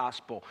of the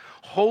gospel,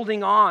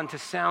 holding on to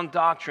sound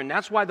doctrine.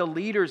 That's why the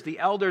leaders, the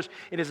elders,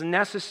 it is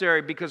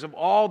necessary because of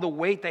all the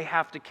weight they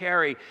have to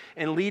carry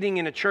in leading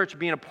in a church,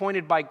 being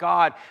appointed by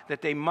God,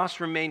 that they must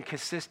remain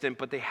consistent,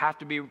 but they have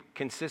to be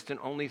consistent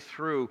only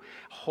through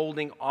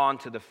holding on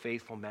to the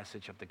faithful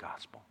message of the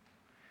gospel.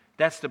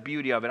 That's the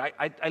beauty of it.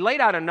 I laid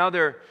out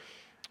another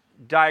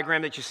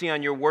diagram that you see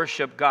on your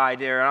worship guide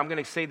there. And I'm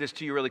going to say this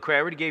to you really quick.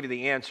 I already gave you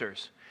the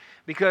answers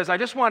because I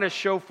just want to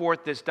show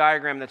forth this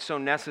diagram that's so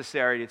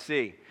necessary to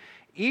see.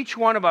 Each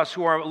one of us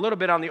who are a little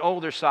bit on the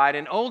older side,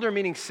 and older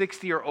meaning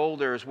 60 or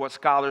older is what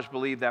scholars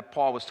believe that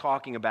Paul was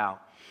talking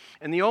about.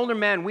 And the older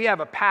men, we have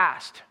a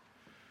past.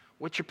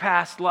 What's your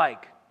past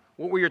like?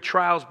 What were your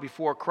trials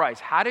before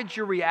Christ? How did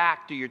you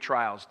react to your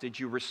trials? Did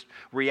you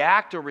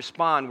react or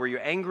respond? Were you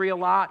angry a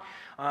lot?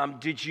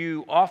 Did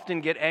you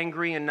often get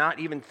angry and not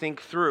even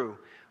think through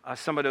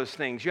some of those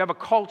things? You have a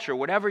culture,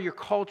 whatever your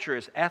culture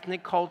is,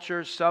 ethnic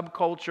culture,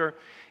 subculture,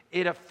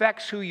 it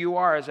affects who you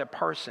are as a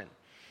person.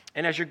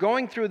 And as you're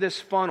going through this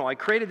funnel, I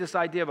created this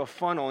idea of a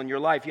funnel in your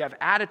life. You have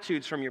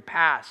attitudes from your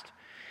past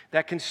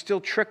that can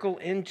still trickle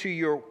into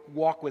your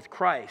walk with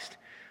Christ,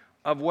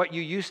 of what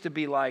you used to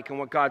be like and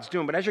what God's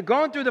doing. But as you're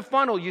going through the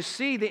funnel, you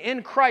see the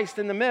in Christ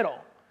in the middle.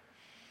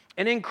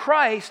 And in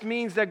Christ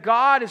means that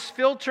God is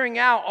filtering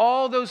out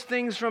all those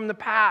things from the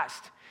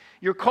past,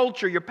 your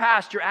culture, your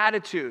past, your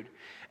attitude.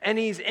 And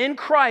He's in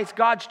Christ,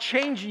 God's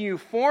changing you,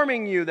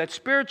 forming you, that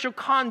spiritual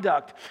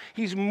conduct.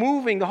 He's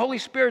moving, the Holy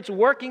Spirit's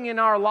working in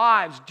our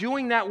lives,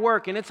 doing that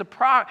work. And it's a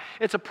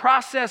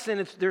process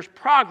and there's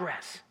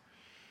progress.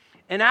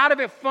 And out of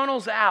it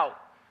funnels out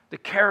the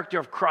character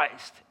of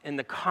Christ and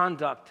the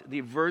conduct,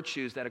 the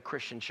virtues that a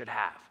Christian should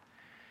have.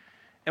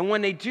 And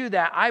when they do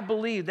that, I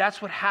believe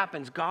that's what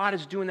happens. God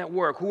is doing that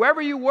work.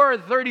 Whoever you were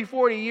 30,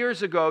 40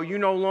 years ago, you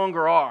no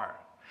longer are.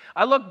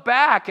 I look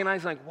back and I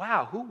was like,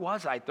 wow, who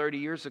was I 30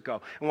 years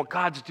ago? And what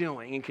God's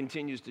doing and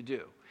continues to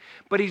do.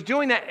 But He's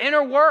doing that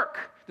inner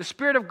work. The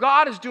Spirit of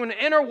God is doing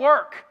the inner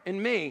work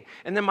in me.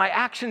 And then my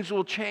actions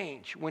will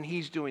change when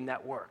He's doing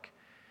that work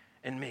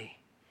in me.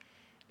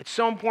 It's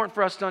so important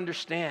for us to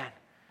understand,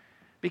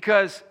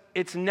 because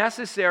it's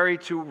necessary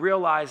to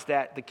realize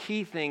that the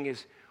key thing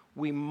is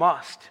we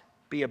must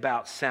be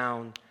about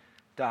sound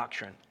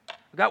doctrine.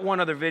 I've got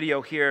one other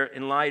video here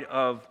in light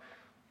of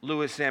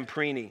Louis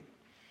Zamperini.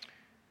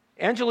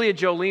 Angelina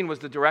Jolie was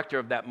the director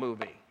of that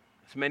movie.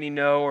 As many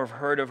know or have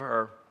heard of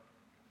her,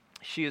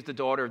 she is the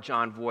daughter of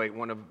Jon Voight,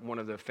 one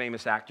of the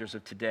famous actors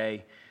of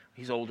today.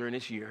 He's older in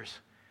his years.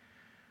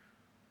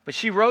 But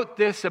she wrote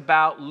this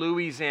about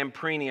Louis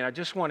Zamperini, and I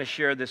just want to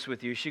share this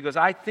with you. She goes,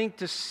 I think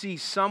to see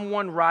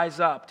someone rise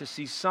up, to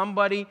see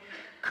somebody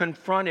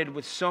confronted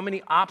with so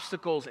many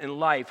obstacles in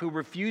life who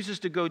refuses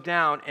to go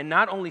down and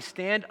not only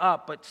stand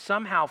up, but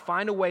somehow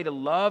find a way to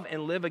love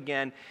and live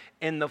again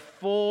in the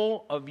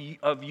full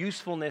of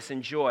usefulness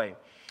and joy.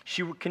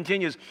 She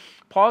continues,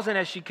 pausing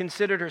as she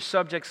considered her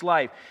subject's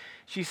life.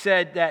 She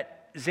said that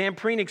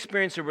Zamperini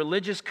experienced a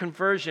religious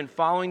conversion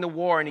following the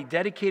war, and he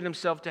dedicated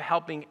himself to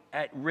helping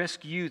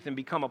at-risk youth and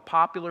become a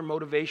popular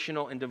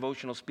motivational and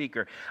devotional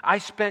speaker. I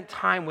spent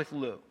time with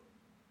Lou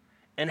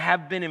and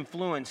have been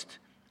influenced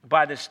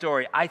by this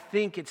story. I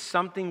think it's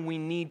something we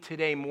need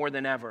today more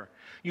than ever.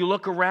 You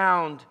look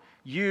around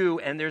you,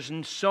 and there's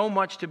so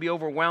much to be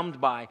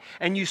overwhelmed by,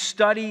 and you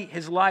study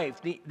his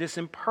life, this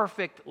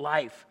imperfect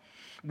life,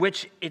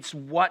 which it's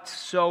what's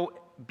so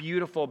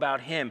beautiful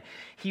about him.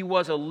 He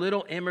was a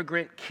little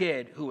immigrant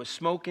kid who was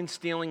smoking,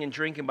 stealing, and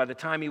drinking by the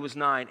time he was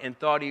 9 and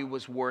thought he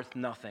was worth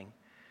nothing.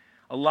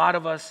 A lot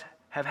of us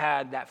have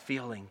had that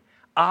feeling.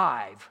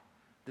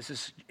 This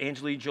is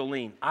Angelina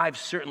Jolie, I've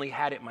certainly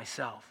had it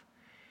myself.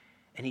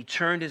 And he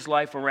turned his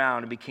life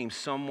around and became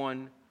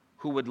someone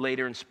who would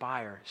later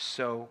inspire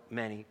so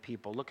many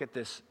people. Look at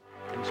this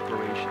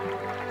inspiration.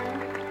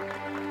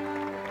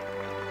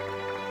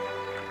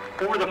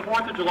 Over the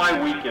 4th of July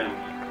weekend,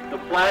 the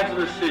flags of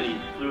the city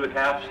flew at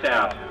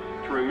half-staff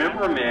to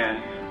remember a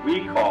man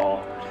we call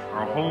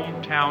our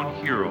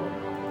hometown hero.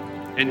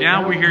 And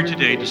now we're here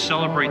today to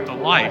celebrate the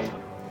life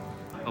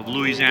of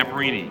Louis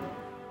Zamperini.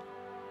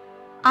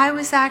 I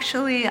was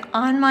actually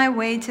on my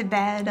way to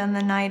bed on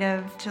the night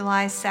of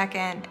July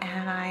 2nd,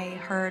 and I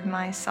heard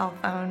my cell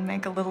phone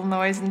make a little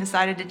noise and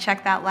decided to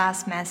check that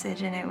last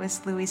message, and it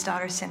was Louis'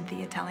 daughter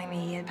Cynthia telling me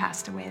he had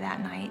passed away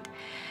that night.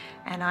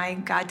 And I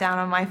got down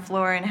on my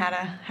floor and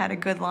had a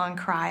good long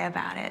cry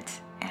about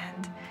it.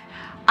 And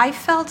I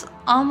felt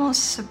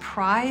almost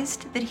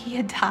surprised that he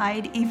had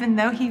died, even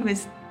though he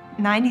was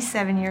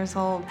 97 years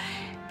old,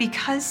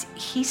 because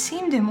he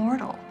seemed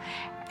immortal.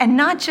 And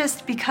not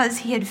just because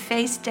he had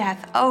faced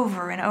death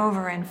over and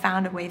over and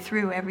found a way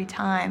through every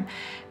time,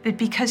 but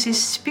because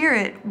his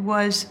spirit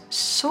was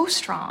so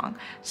strong,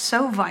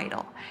 so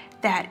vital,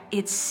 that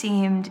it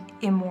seemed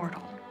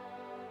immortal.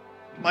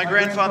 My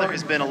grandfather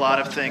has been a lot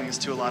of things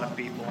to a lot of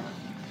people.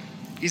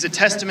 He's a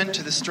testament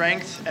to the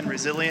strength and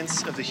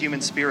resilience of the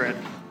human spirit.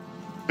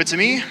 But to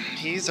me,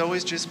 he's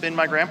always just been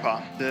my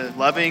grandpa, the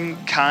loving,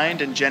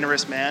 kind, and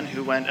generous man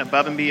who went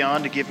above and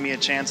beyond to give me a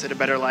chance at a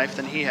better life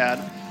than he had,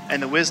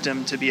 and the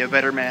wisdom to be a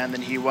better man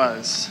than he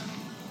was.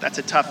 That's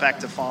a tough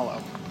act to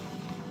follow.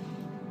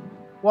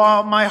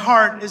 While my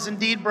heart is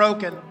indeed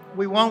broken,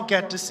 we won't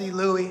get to see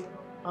Louis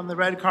on the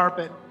red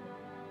carpet.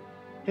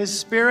 His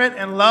spirit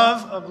and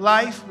love of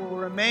life will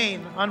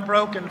remain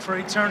unbroken for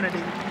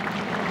eternity.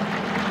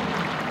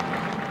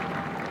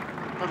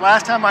 The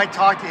last time I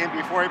talked to him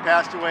before he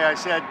passed away, I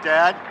said,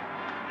 "Dad,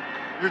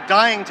 you're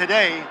dying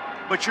today,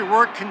 but your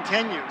work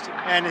continues,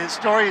 and his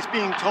story is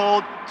being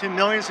told to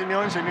millions and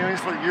millions and millions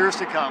for years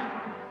to come."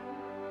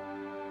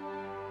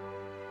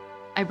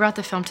 I brought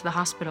the film to the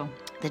hospital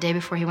the day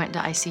before he went to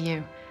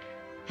ICU,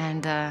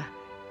 and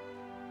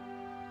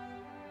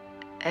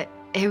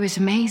it was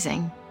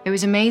amazing. It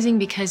was amazing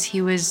because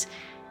it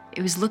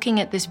was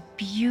looking at this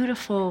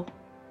beautiful,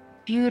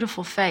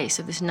 beautiful face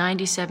of this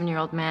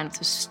 97-year-old man with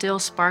this still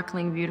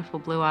sparkling, beautiful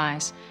blue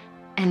eyes,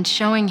 and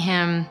showing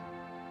him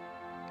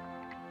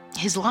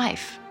his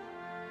life.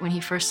 When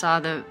he first saw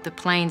the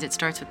planes, it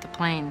starts with the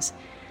planes,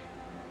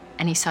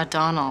 and he saw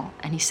Donald,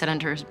 and he said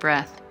under his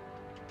breath,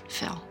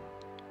 "Phil."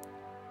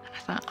 And I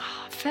thought,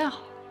 oh, Phil.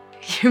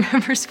 He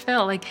remembers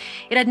Phil. Like,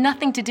 it had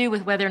nothing to do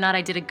with whether or not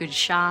I did a good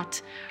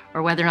shot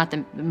or whether or not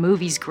the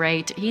movie's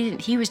great.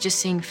 He was just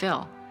seeing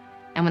Phil.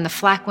 And when the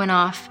flak went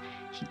off,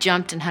 he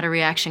jumped and had a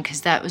reaction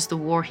because that was the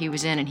war he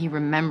was in, and he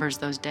remembers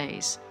those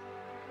days.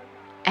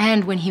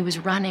 And when he was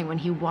running, when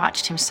he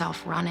watched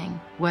himself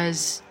running,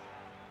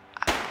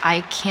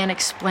 I can't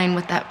explain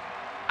what that,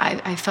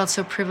 I felt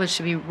so privileged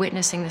to be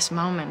witnessing this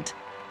moment,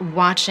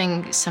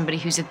 watching somebody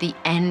who's at the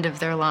end of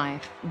their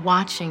life,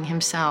 watching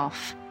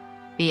himself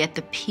be at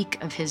the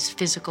peak of his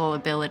physical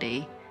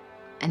ability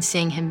and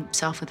seeing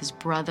himself with his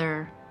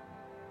brother,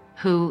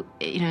 who,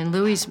 in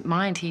Louis's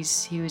mind, he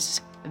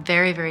was a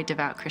very, very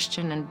devout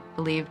Christian and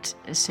believed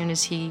as soon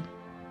as he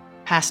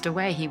passed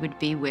away, he would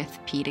be with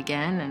Pete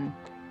again and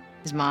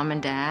his mom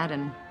and dad.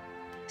 And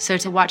so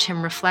to watch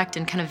him reflect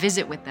and kind of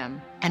visit with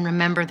them and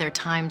remember their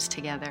times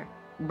together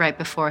right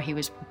before he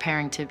was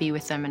preparing to be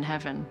with them in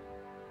heaven,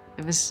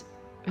 it was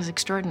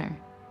extraordinary.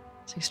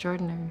 It's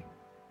extraordinary.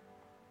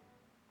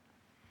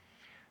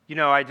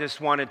 I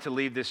just wanted to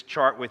leave this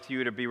chart with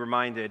you to be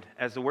reminded,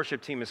 as the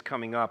worship team is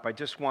coming up, I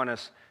just want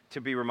us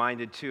to be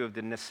reminded too of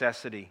the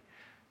necessity.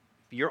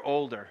 If you're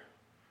older,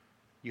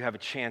 you have a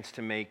chance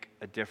to make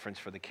a difference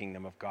for the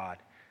kingdom of God.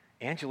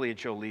 Angelina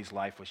Jolie's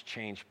life was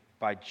changed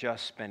by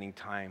just spending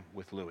time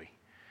with Louis.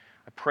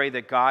 I pray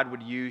that God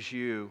would use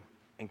you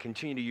and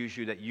continue to use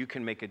you, that you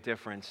can make a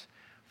difference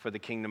for the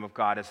kingdom of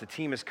God. As the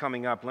team is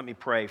coming up, let me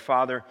pray.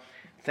 Father,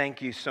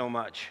 thank you so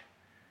much.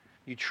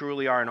 You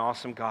truly are an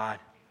awesome God.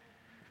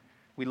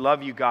 We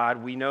love you,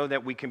 God. We know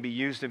that we can be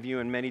used of you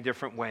in many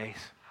different ways.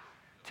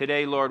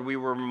 Today, Lord, we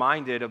were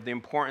reminded of the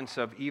importance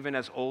of, even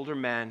as older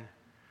men,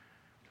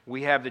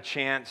 we have the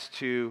chance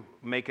to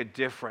make a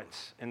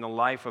difference in the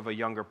life of a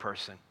younger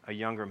person, a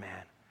younger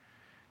man.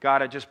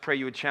 God, I just pray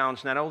you would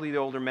challenge not only the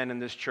older men in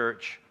this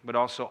church, but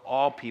also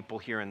all people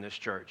here in this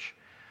church,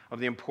 of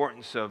the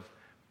importance of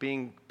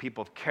being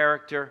people of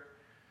character.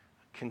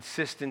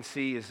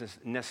 Consistency is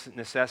a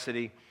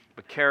necessity,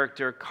 but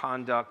character,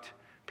 conduct,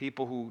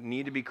 people who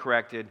need to be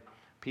corrected,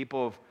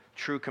 people of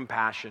true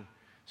compassion,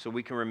 so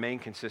we can remain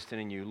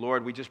consistent in you.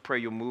 Lord, we just pray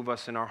you'll move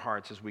us in our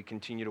hearts as we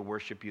continue to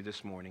worship you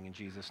this morning. In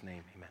Jesus'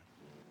 name, amen.